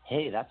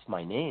 hey, that's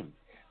my name,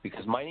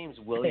 because my name's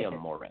William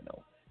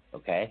Moreno,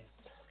 okay?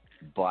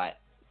 But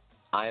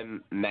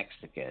I'm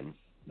Mexican,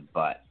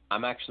 but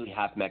I'm actually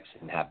half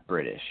Mexican, half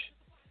British.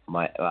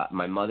 My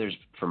mother's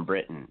from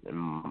Britain,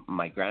 and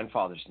my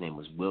grandfather's name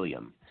was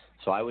William,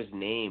 so I was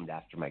named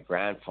after my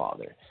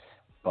grandfather.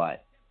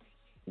 But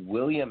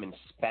William in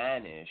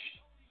Spanish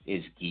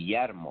is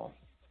Guillermo,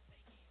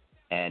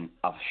 and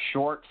a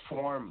short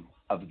form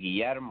of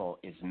Guillermo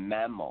is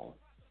Memo.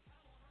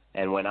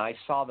 And when I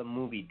saw the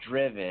movie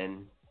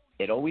Driven,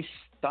 it always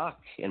stuck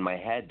in my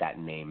head, that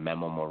name,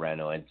 Memo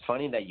Moreno. And it's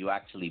funny that you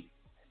actually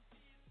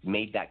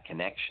made that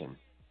connection,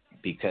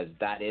 because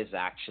that is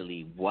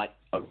actually what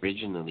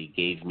originally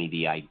gave me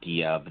the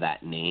idea of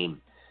that name,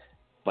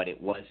 but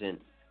it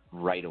wasn't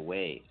right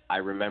away. I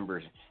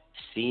remember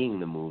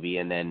seeing the movie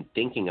and then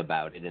thinking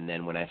about it, and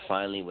then when I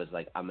finally was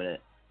like, I'm going to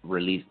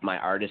release my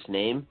artist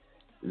name,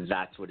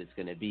 that's what it's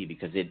going to be,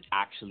 because it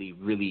actually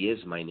really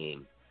is my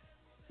name.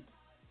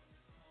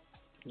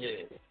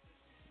 Yeah.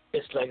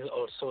 It's like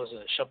also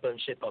the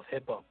championship of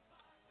hip-hop.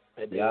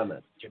 Maybe yeah,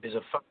 man. You'll be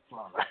the first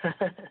one.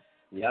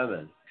 Yeah,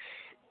 man.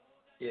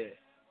 Yeah.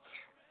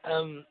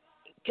 Can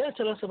you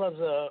tell us about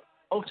the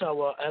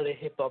Ottawa LA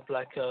hip-hop,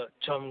 like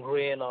Tom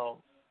Green or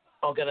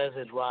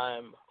Organized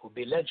Rhyme, who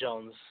be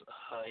legends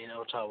in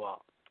Ottawa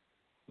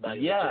back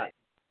in the day?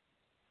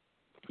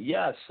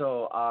 Yeah,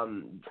 so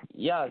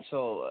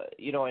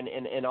you know,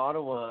 in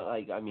Ottawa,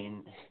 like, I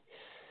mean,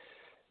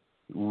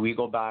 we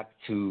go back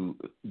to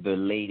the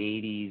late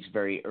 80s,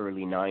 very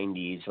early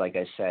 90s. Like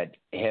I said,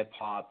 hip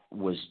hop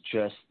was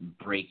just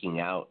breaking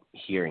out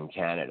here in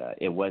Canada.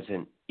 It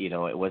wasn't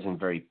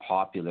very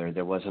popular.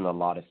 There wasn't a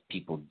lot of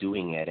people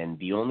doing it, and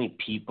the only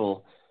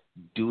people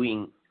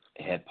doing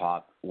hip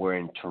hop were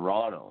in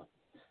Toronto.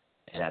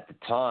 And at the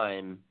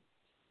time,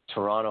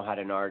 Toronto had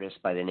an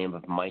artist by the name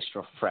of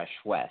Maestro Fresh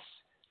West,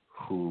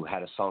 who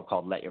had a song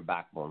called Let Your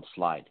Backbone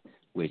Slide,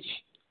 which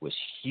was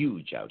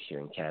huge out here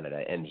in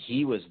Canada. And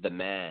he was the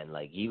man.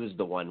 Like, he was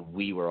the one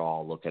we were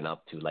all looking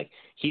up to. Like,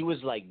 he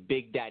was like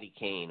Big Daddy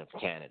Kane of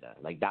Canada.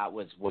 Like, that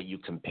was what you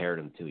compared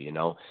him to, you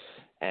know.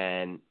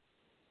 And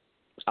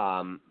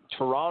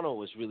Toronto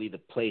was really the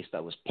place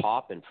that was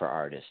popping for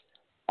artists.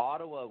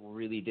 Ottawa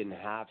really didn't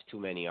have too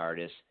many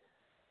artists,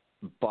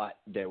 but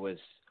there was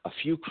a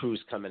few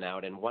crews coming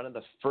out. And one of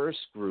the first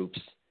groups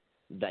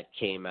that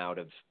came out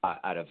of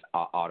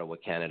Ottawa,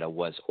 Canada,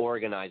 was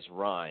Organized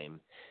Rhyme,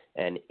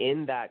 and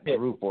in that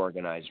group,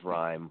 Organized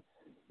Rhyme,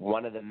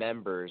 one of the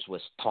members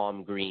was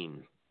Tom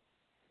Green.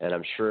 And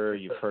I'm sure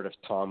you've heard of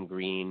Tom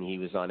Green. He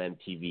was on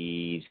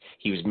MTV.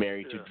 He was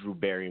married to Drew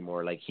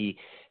Barrymore.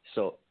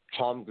 So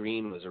Tom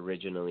Green was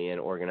originally in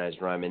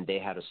Organized Rhyme, and they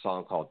had a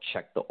song called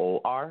Check the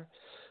OR,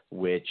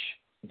 which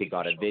they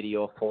got a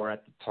video for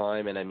at the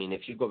time. And, I mean,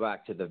 if you go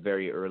back to the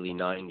very early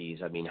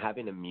 90s, I mean,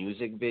 having a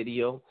music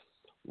video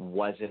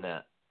wasn't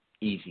an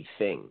easy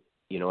thing.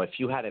 You know, if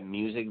you had a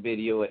music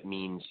video, it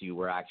means you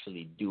were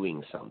actually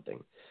doing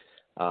something.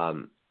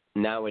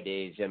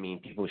 Nowadays, I mean,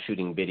 people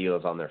shooting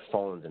videos on their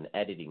phones and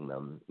editing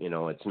them, you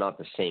know, it's not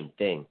the same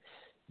thing.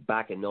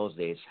 Back in those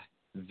days,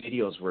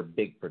 videos were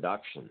big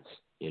productions,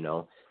 you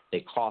know. They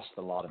cost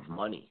a lot of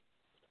money.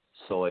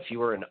 So if you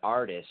were an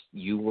artist,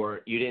 you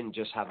didn't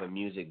just have a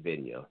music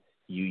video.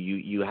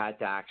 You had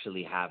to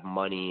actually have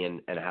money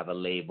and have a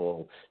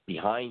label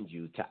behind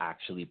you to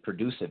actually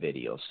produce a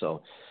video.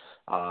 So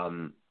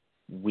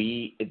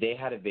they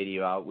had a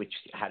video out which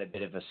had a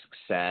bit of a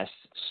success.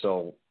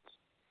 So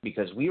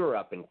because we were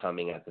up and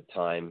coming at the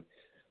time,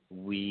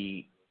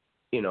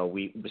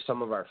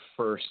 some of our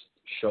first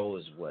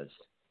shows was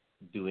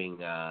doing,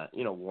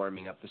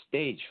 warming up the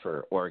stage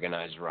for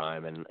Organized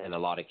Rhyme and a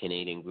lot of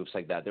Canadian groups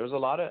like that. There was a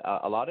lot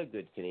of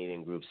good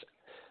Canadian groups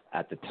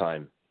at the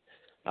time.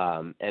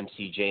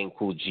 MCJ and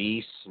Cool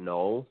G,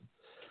 Snow,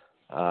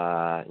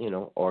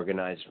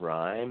 Organized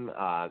Rhyme,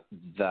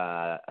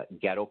 the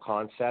Ghetto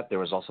Concept. There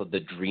was also the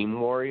Dream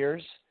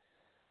Warriors.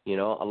 You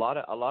know, a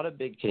lot of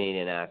big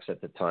Canadian acts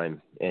at the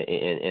time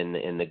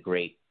in the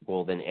great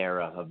golden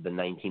era of the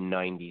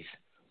 1990s.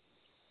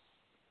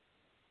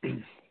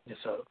 Yes,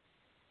 sir.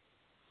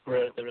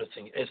 Read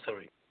everything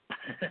history.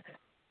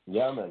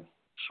 Yeah, man.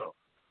 Sure.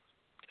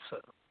 So.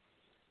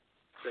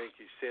 Thank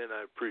you, Sin.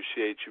 I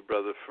appreciate you,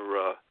 brother,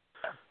 for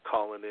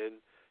calling in.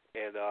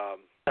 And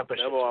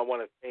Memo, I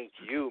want to thank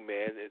you,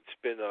 man. It's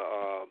been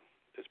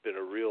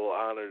a real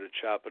honor to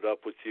chop it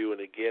up with you.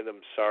 And again,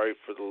 I'm sorry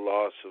for the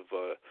loss of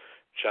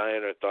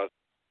Giant. Our thoughts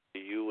to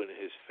you and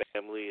his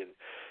family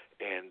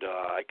and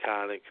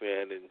Iconic,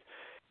 man. And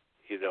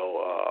you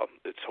know,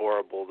 it's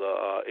horrible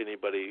that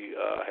anybody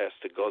has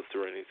to go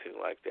through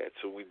anything like that.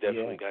 So we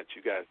definitely got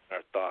you guys in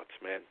our thoughts,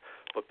 man.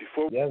 But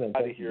before we get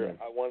out of here,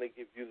 I want to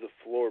give you the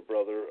floor,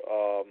 brother,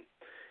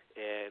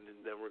 and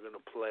then we're going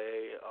to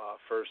play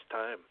First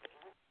Time.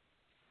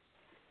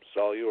 It's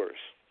all yours.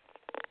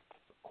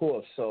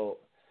 Cool. So,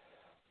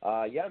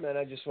 man,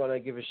 I just want to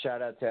give a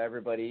shout out to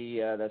everybody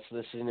that's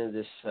listening to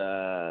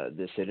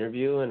this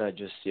interview, and I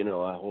just,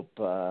 I hope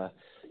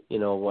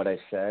what I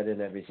said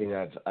and everything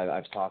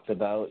I've talked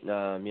about,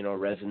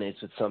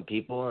 resonates with some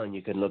people, and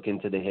you can look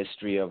into the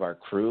history of our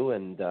crew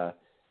and,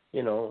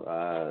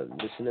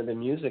 listen to the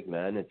music,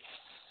 man.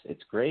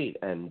 It's great.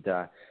 And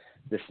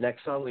this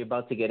next song we're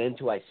about to get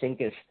into, I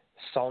think, is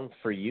Song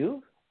for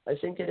You. I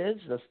think it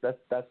is.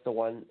 That's the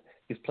one.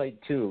 You've played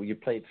two. You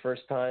played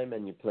First Time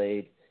and you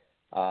played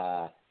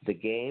The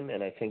Game,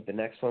 and I think the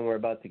next one we're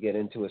about to get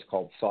into is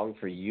called Song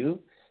for You.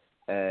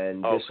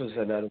 And this was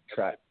another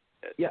track.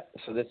 Yeah,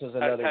 so this was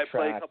another track.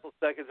 Can I play a couple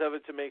seconds of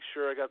it to make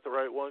sure I got the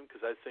right one?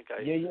 Because I think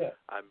Yeah.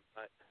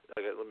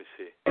 Okay, let me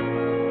see.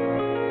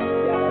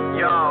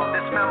 Yo,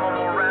 this Memo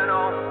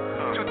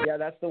Moreno. Yeah,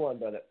 that's the one,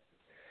 brother.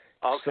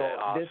 Okay, so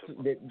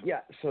awesome.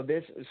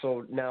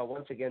 So now,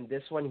 once again,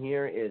 this one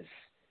here is,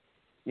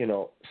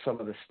 some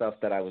of the stuff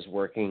that I was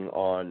working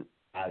on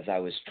as I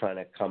was trying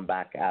to come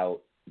back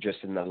out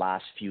just in the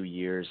last few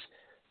years,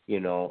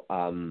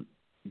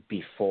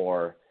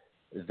 before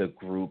the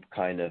group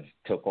kind of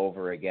took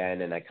over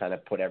again, and I kind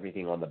of put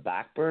everything on the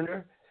back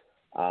burner.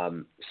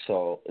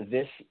 So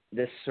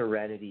this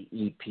Serenity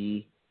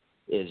EP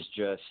is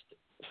just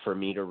for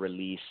me to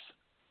release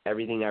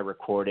everything I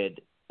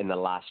recorded in the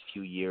last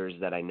few years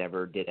that I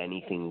never did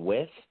anything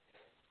with.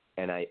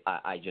 And I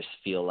just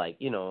feel like,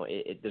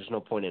 there's no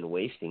point in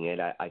wasting it.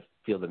 I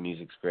feel the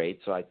music's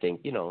great. So I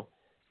think,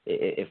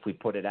 if we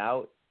put it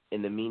out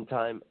in the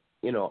meantime,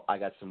 I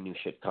got some new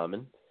shit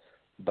coming.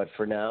 But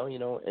for now,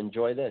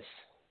 enjoy this.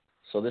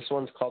 So this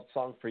one's called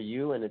Song for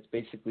You, and it's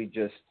basically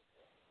just,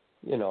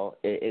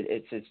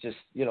 it's just,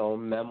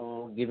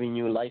 Memo giving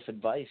you life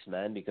advice,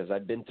 man, because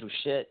I've been through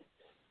shit,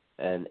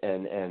 and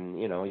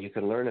you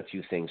can learn a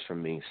few things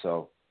from me.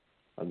 So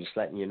I'm just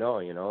letting you know,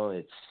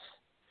 it's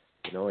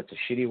a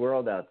shitty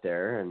world out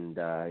there, and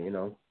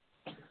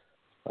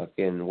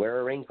fucking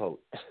wear a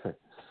raincoat.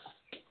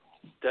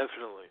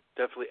 Definitely.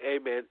 Hey,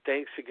 man,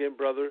 thanks again,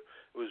 brother.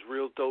 It was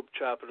real dope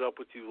chopping it up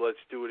with you. Let's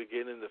do it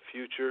again in the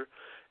future.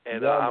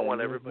 And I want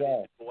everybody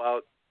to go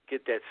out,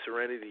 get that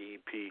Serenity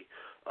EP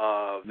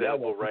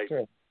available right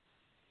now.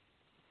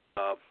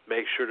 Sure.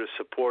 Make sure to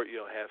support,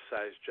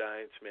 Half-Size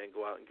Giants, man.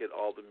 Go out and get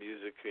all the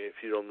music.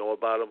 If you don't know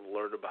about them,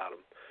 learn about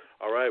them.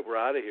 All right, we're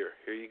out of here.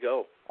 Here you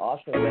go.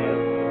 Awesome, man.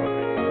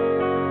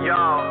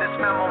 Yo, this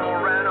Memo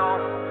Moreno,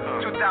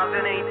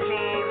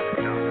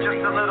 2018.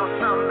 Just a little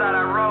something that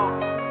I wrote.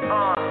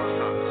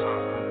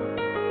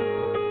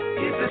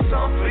 Is this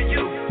song for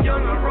you,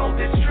 young or old,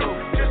 it's true.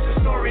 Just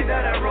a story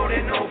that I wrote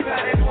in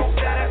notepad and hope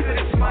that I could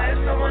inspire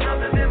someone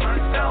other than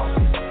myself.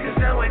 Cause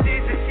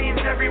nowadays it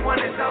seems everyone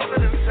is out for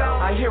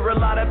themselves. I hear a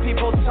lot of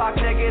people talk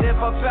negative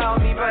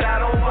about me, but I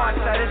don't watch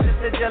that. It's just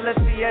the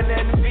jealousy and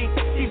envy.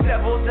 These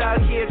devils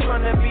out here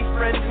trying to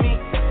befriend me.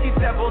 These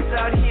devils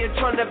out here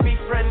trying to be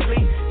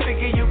friendly.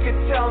 Figure you could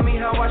tell me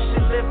how I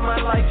should live my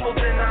life,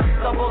 holding a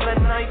double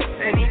and knife,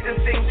 and need to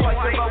think twice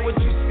about what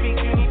you speak.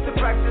 You need to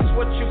practice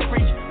what you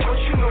preach. What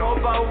you know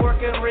about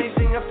work and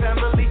raising a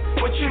family.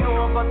 What you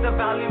know about the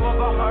value of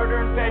a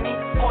hard-earned penny.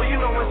 All you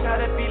know is how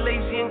to be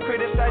lazy and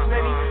criticize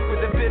many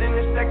with a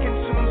bitterness that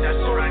consumes your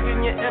soul,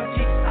 leaving you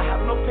empty. I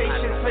have no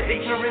patience for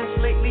ignorance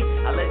lately.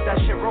 I let that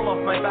shit roll off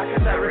my back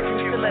as I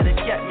refuse to let it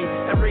get me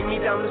and bring me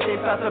down the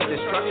same path of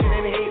destruction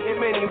and hate. In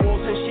many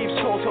wolves and sheep's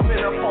clothes, hoping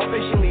to fall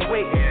patiently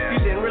waiting,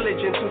 using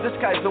religion to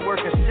disguise the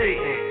work of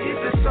Satan. Is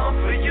this song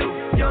for you,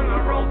 young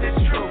or old, it's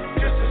true.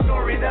 Just a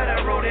story that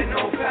I wrote in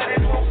notepad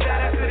and hope that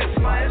I could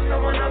inspire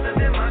someone other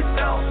than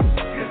myself.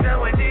 Cause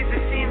nowadays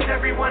it seems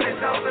everyone is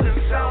out for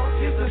themselves.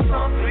 Is this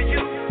song for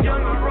you,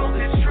 young or old,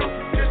 it's true.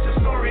 Just a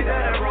story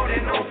that I wrote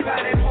in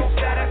notepad and hope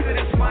that I could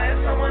inspire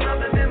someone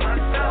other than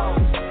myself.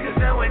 Cause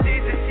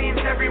nowadays it seems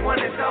everyone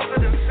is out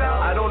for themselves.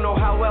 I don't know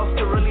how else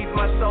to relieve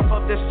myself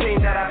of this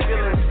pain that I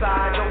feel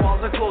inside. The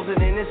walls are closing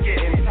in, it's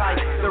getting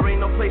tight. There ain't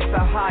no place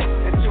to hide,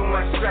 and too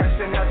much stress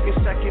and has me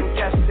second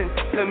guessing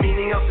the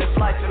meaning of this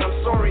life. And I'm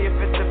sorry if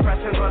it's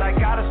depressing, but I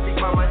gotta speak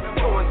my mind. I'm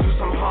going through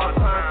some hard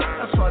times.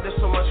 That's why there's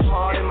so much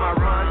heart in my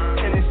rhyme,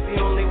 and it's the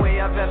only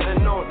way I've ever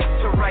known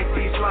to write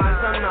these lines.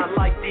 I'm not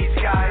like these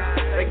guys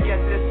that get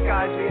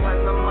disguised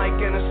behind the mic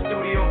in a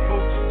studio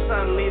booth.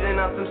 Son leading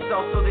out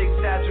themselves so they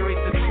exaggerate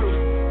the truth.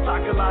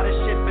 Talk a lot of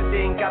shit, but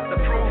they ain't got the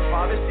proof.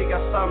 Obviously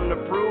got something to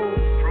prove.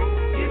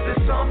 Is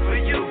this song for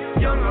you,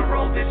 young or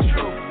old, it's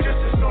true.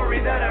 Just a story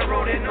that I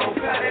wrote in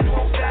notepad and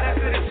hope that I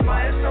could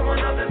inspire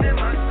someone other than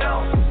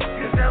myself.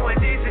 Cause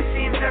nowadays it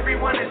seems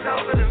everyone is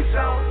out for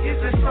themselves.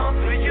 Is this song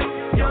for you,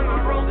 young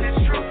or old,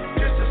 it's true.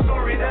 Just a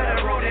story that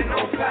I wrote in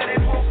notepad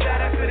and hope that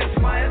I could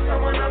inspire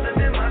someone other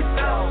than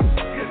myself.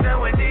 Cause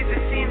nowadays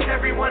it seems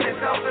everyone is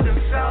out for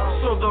themselves.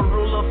 So the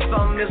rule of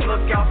thumb is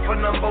look out for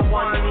number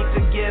one. You need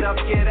to get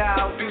up, get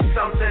out, do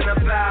something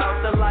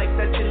about the life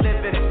that you're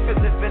living.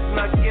 Cause if it's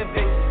not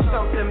giving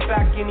something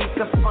back, you need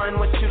to find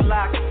what you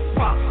lack.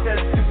 Pop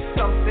says do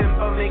something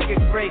but make it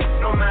great,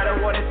 no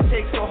matter what it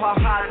takes or how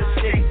high the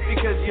stakes.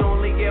 Because you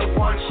only get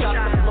one shot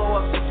to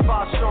blow up the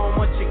spot. Show 'em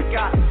what you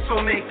got,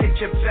 so make it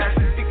your best.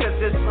 Because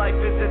this life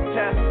is a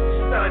test.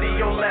 Study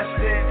your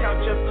lesson, count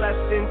your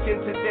blessings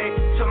in today.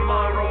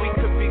 Tomorrow we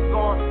could be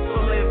gone,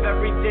 so live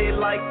every day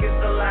like it's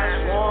the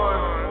last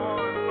one.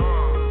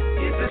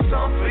 Is this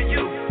song for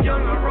you,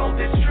 young or old,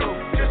 it's true.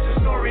 Just a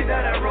story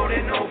that I wrote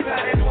in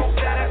notepad and hope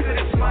that I could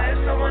inspire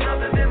someone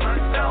other than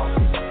myself.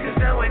 Cause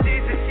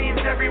nowadays it seems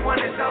everyone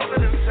is out for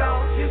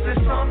themselves. Is this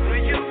song for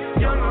you,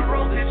 young or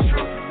old, it's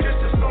true. Just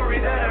a story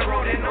that I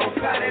wrote in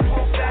notepad and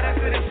hope that I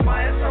could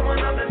inspire someone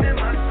other than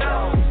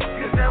myself.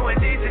 Cause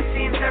nowadays it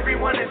seems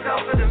everyone is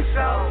out for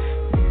themselves.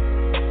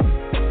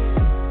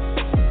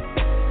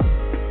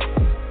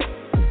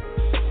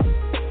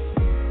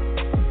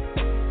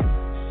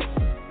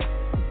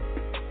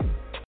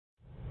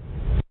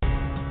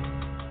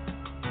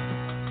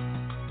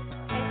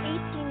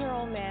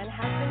 18-year-old man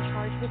has been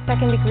charged with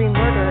second-degree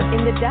murder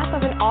in the death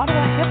of an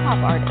Ottawa hip-hop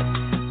artist.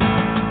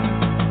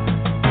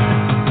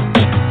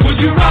 Would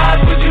you ride,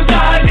 would you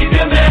die, leave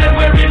your man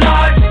where he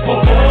lies?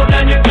 For more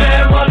than your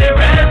clan while they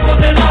ran for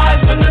their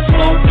lives. When the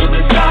smoke through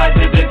the sky,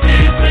 did the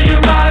tears for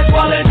your eyes?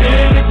 While an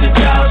innocent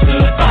child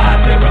stood by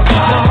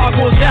terrified. My heart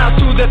goes out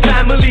to the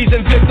families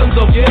and victims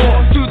of war,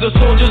 to the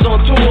soldiers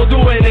on tour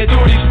doing their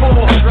duties for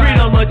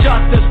freedom,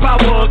 justice,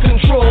 power,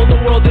 control. The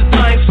world is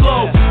dying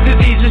slow.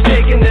 Disease is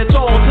taking their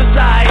toll.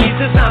 Society's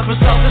designed for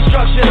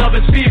self-destruction of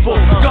its people.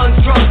 Guns,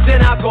 drugs,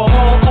 and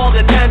alcohol, all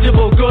the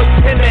tangible goods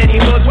in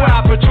many hoods where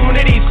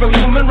opportunities from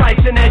human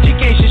rights and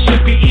education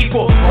should be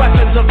equal.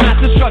 Weapons of mass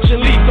destruction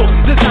lethal,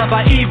 designed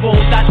by evil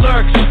that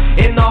lurks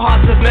in the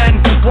hearts of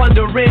men,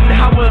 wondering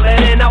how will it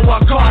end, at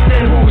what cost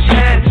and whose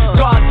hand.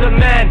 God's a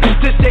man,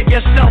 to save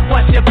yourself,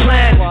 what's your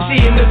plan?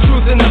 Seeing the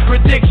truth in the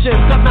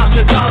predictions of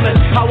Nostradamus,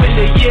 how in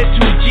the year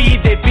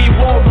 2G there be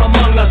war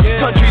among us.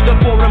 Countries are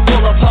poor and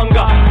full of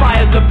hunger,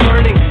 fires are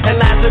burning and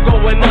lands are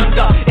going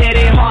under. It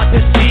ain't hard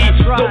to see,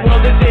 the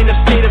world is in a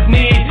state of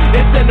need,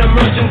 it's an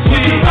emergency.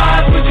 Would you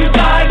rise, would you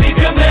die, leave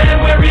your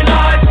man where he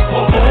lies?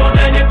 For more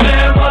than your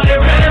plan while they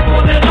ran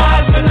for their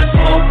lives. When the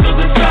smoke through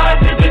the sky,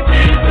 did the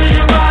tears for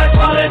your eyes?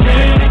 While an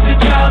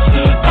innocent child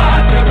stood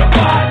by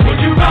terrified. Would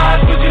you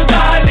rise, would you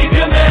die, leave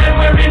your man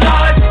where he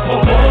lies? For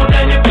more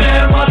than your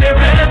plan while they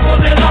ran for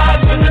their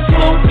lives. When the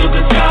smoke through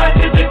the sky,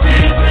 did the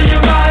tears for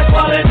your eyes?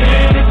 While an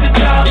innocent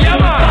child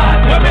stood by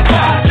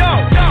terrified.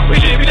 We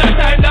live in a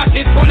time that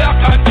is full of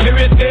confusion.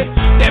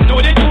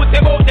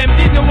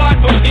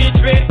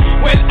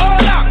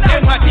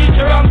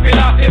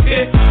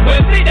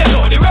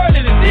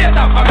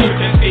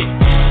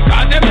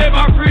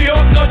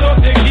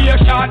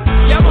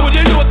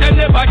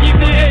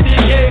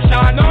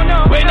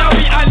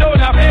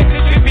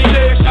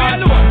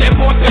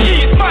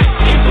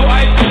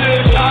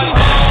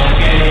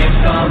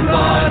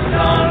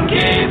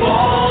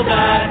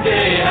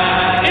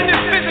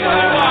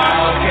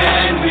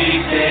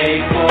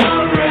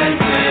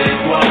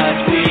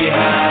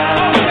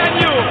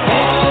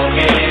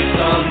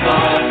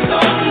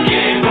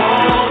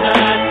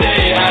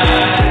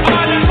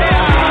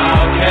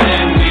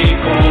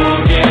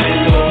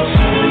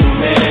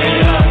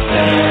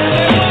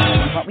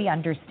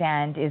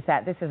 understand is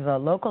that this is a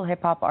local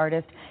hip-hop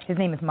artist. His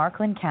name is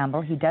Marklin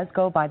Campbell. He does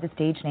go by the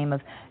stage name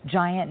of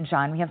Giant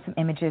John. We have some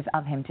images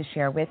of him to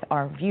share with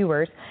our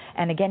viewers.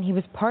 And again, he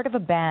was part of a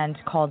band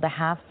called the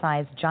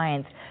Halfsize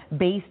Giants,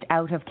 based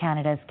out of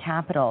Canada's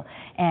capital.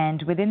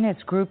 And within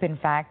this group, in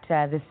fact,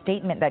 the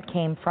statement that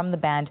came from the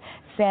band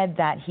said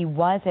that he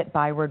was at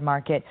Byward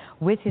Market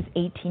with his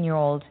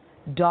 18-year-old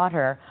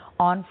daughter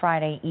on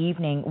Friday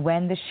evening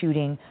when the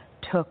shooting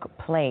took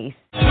place.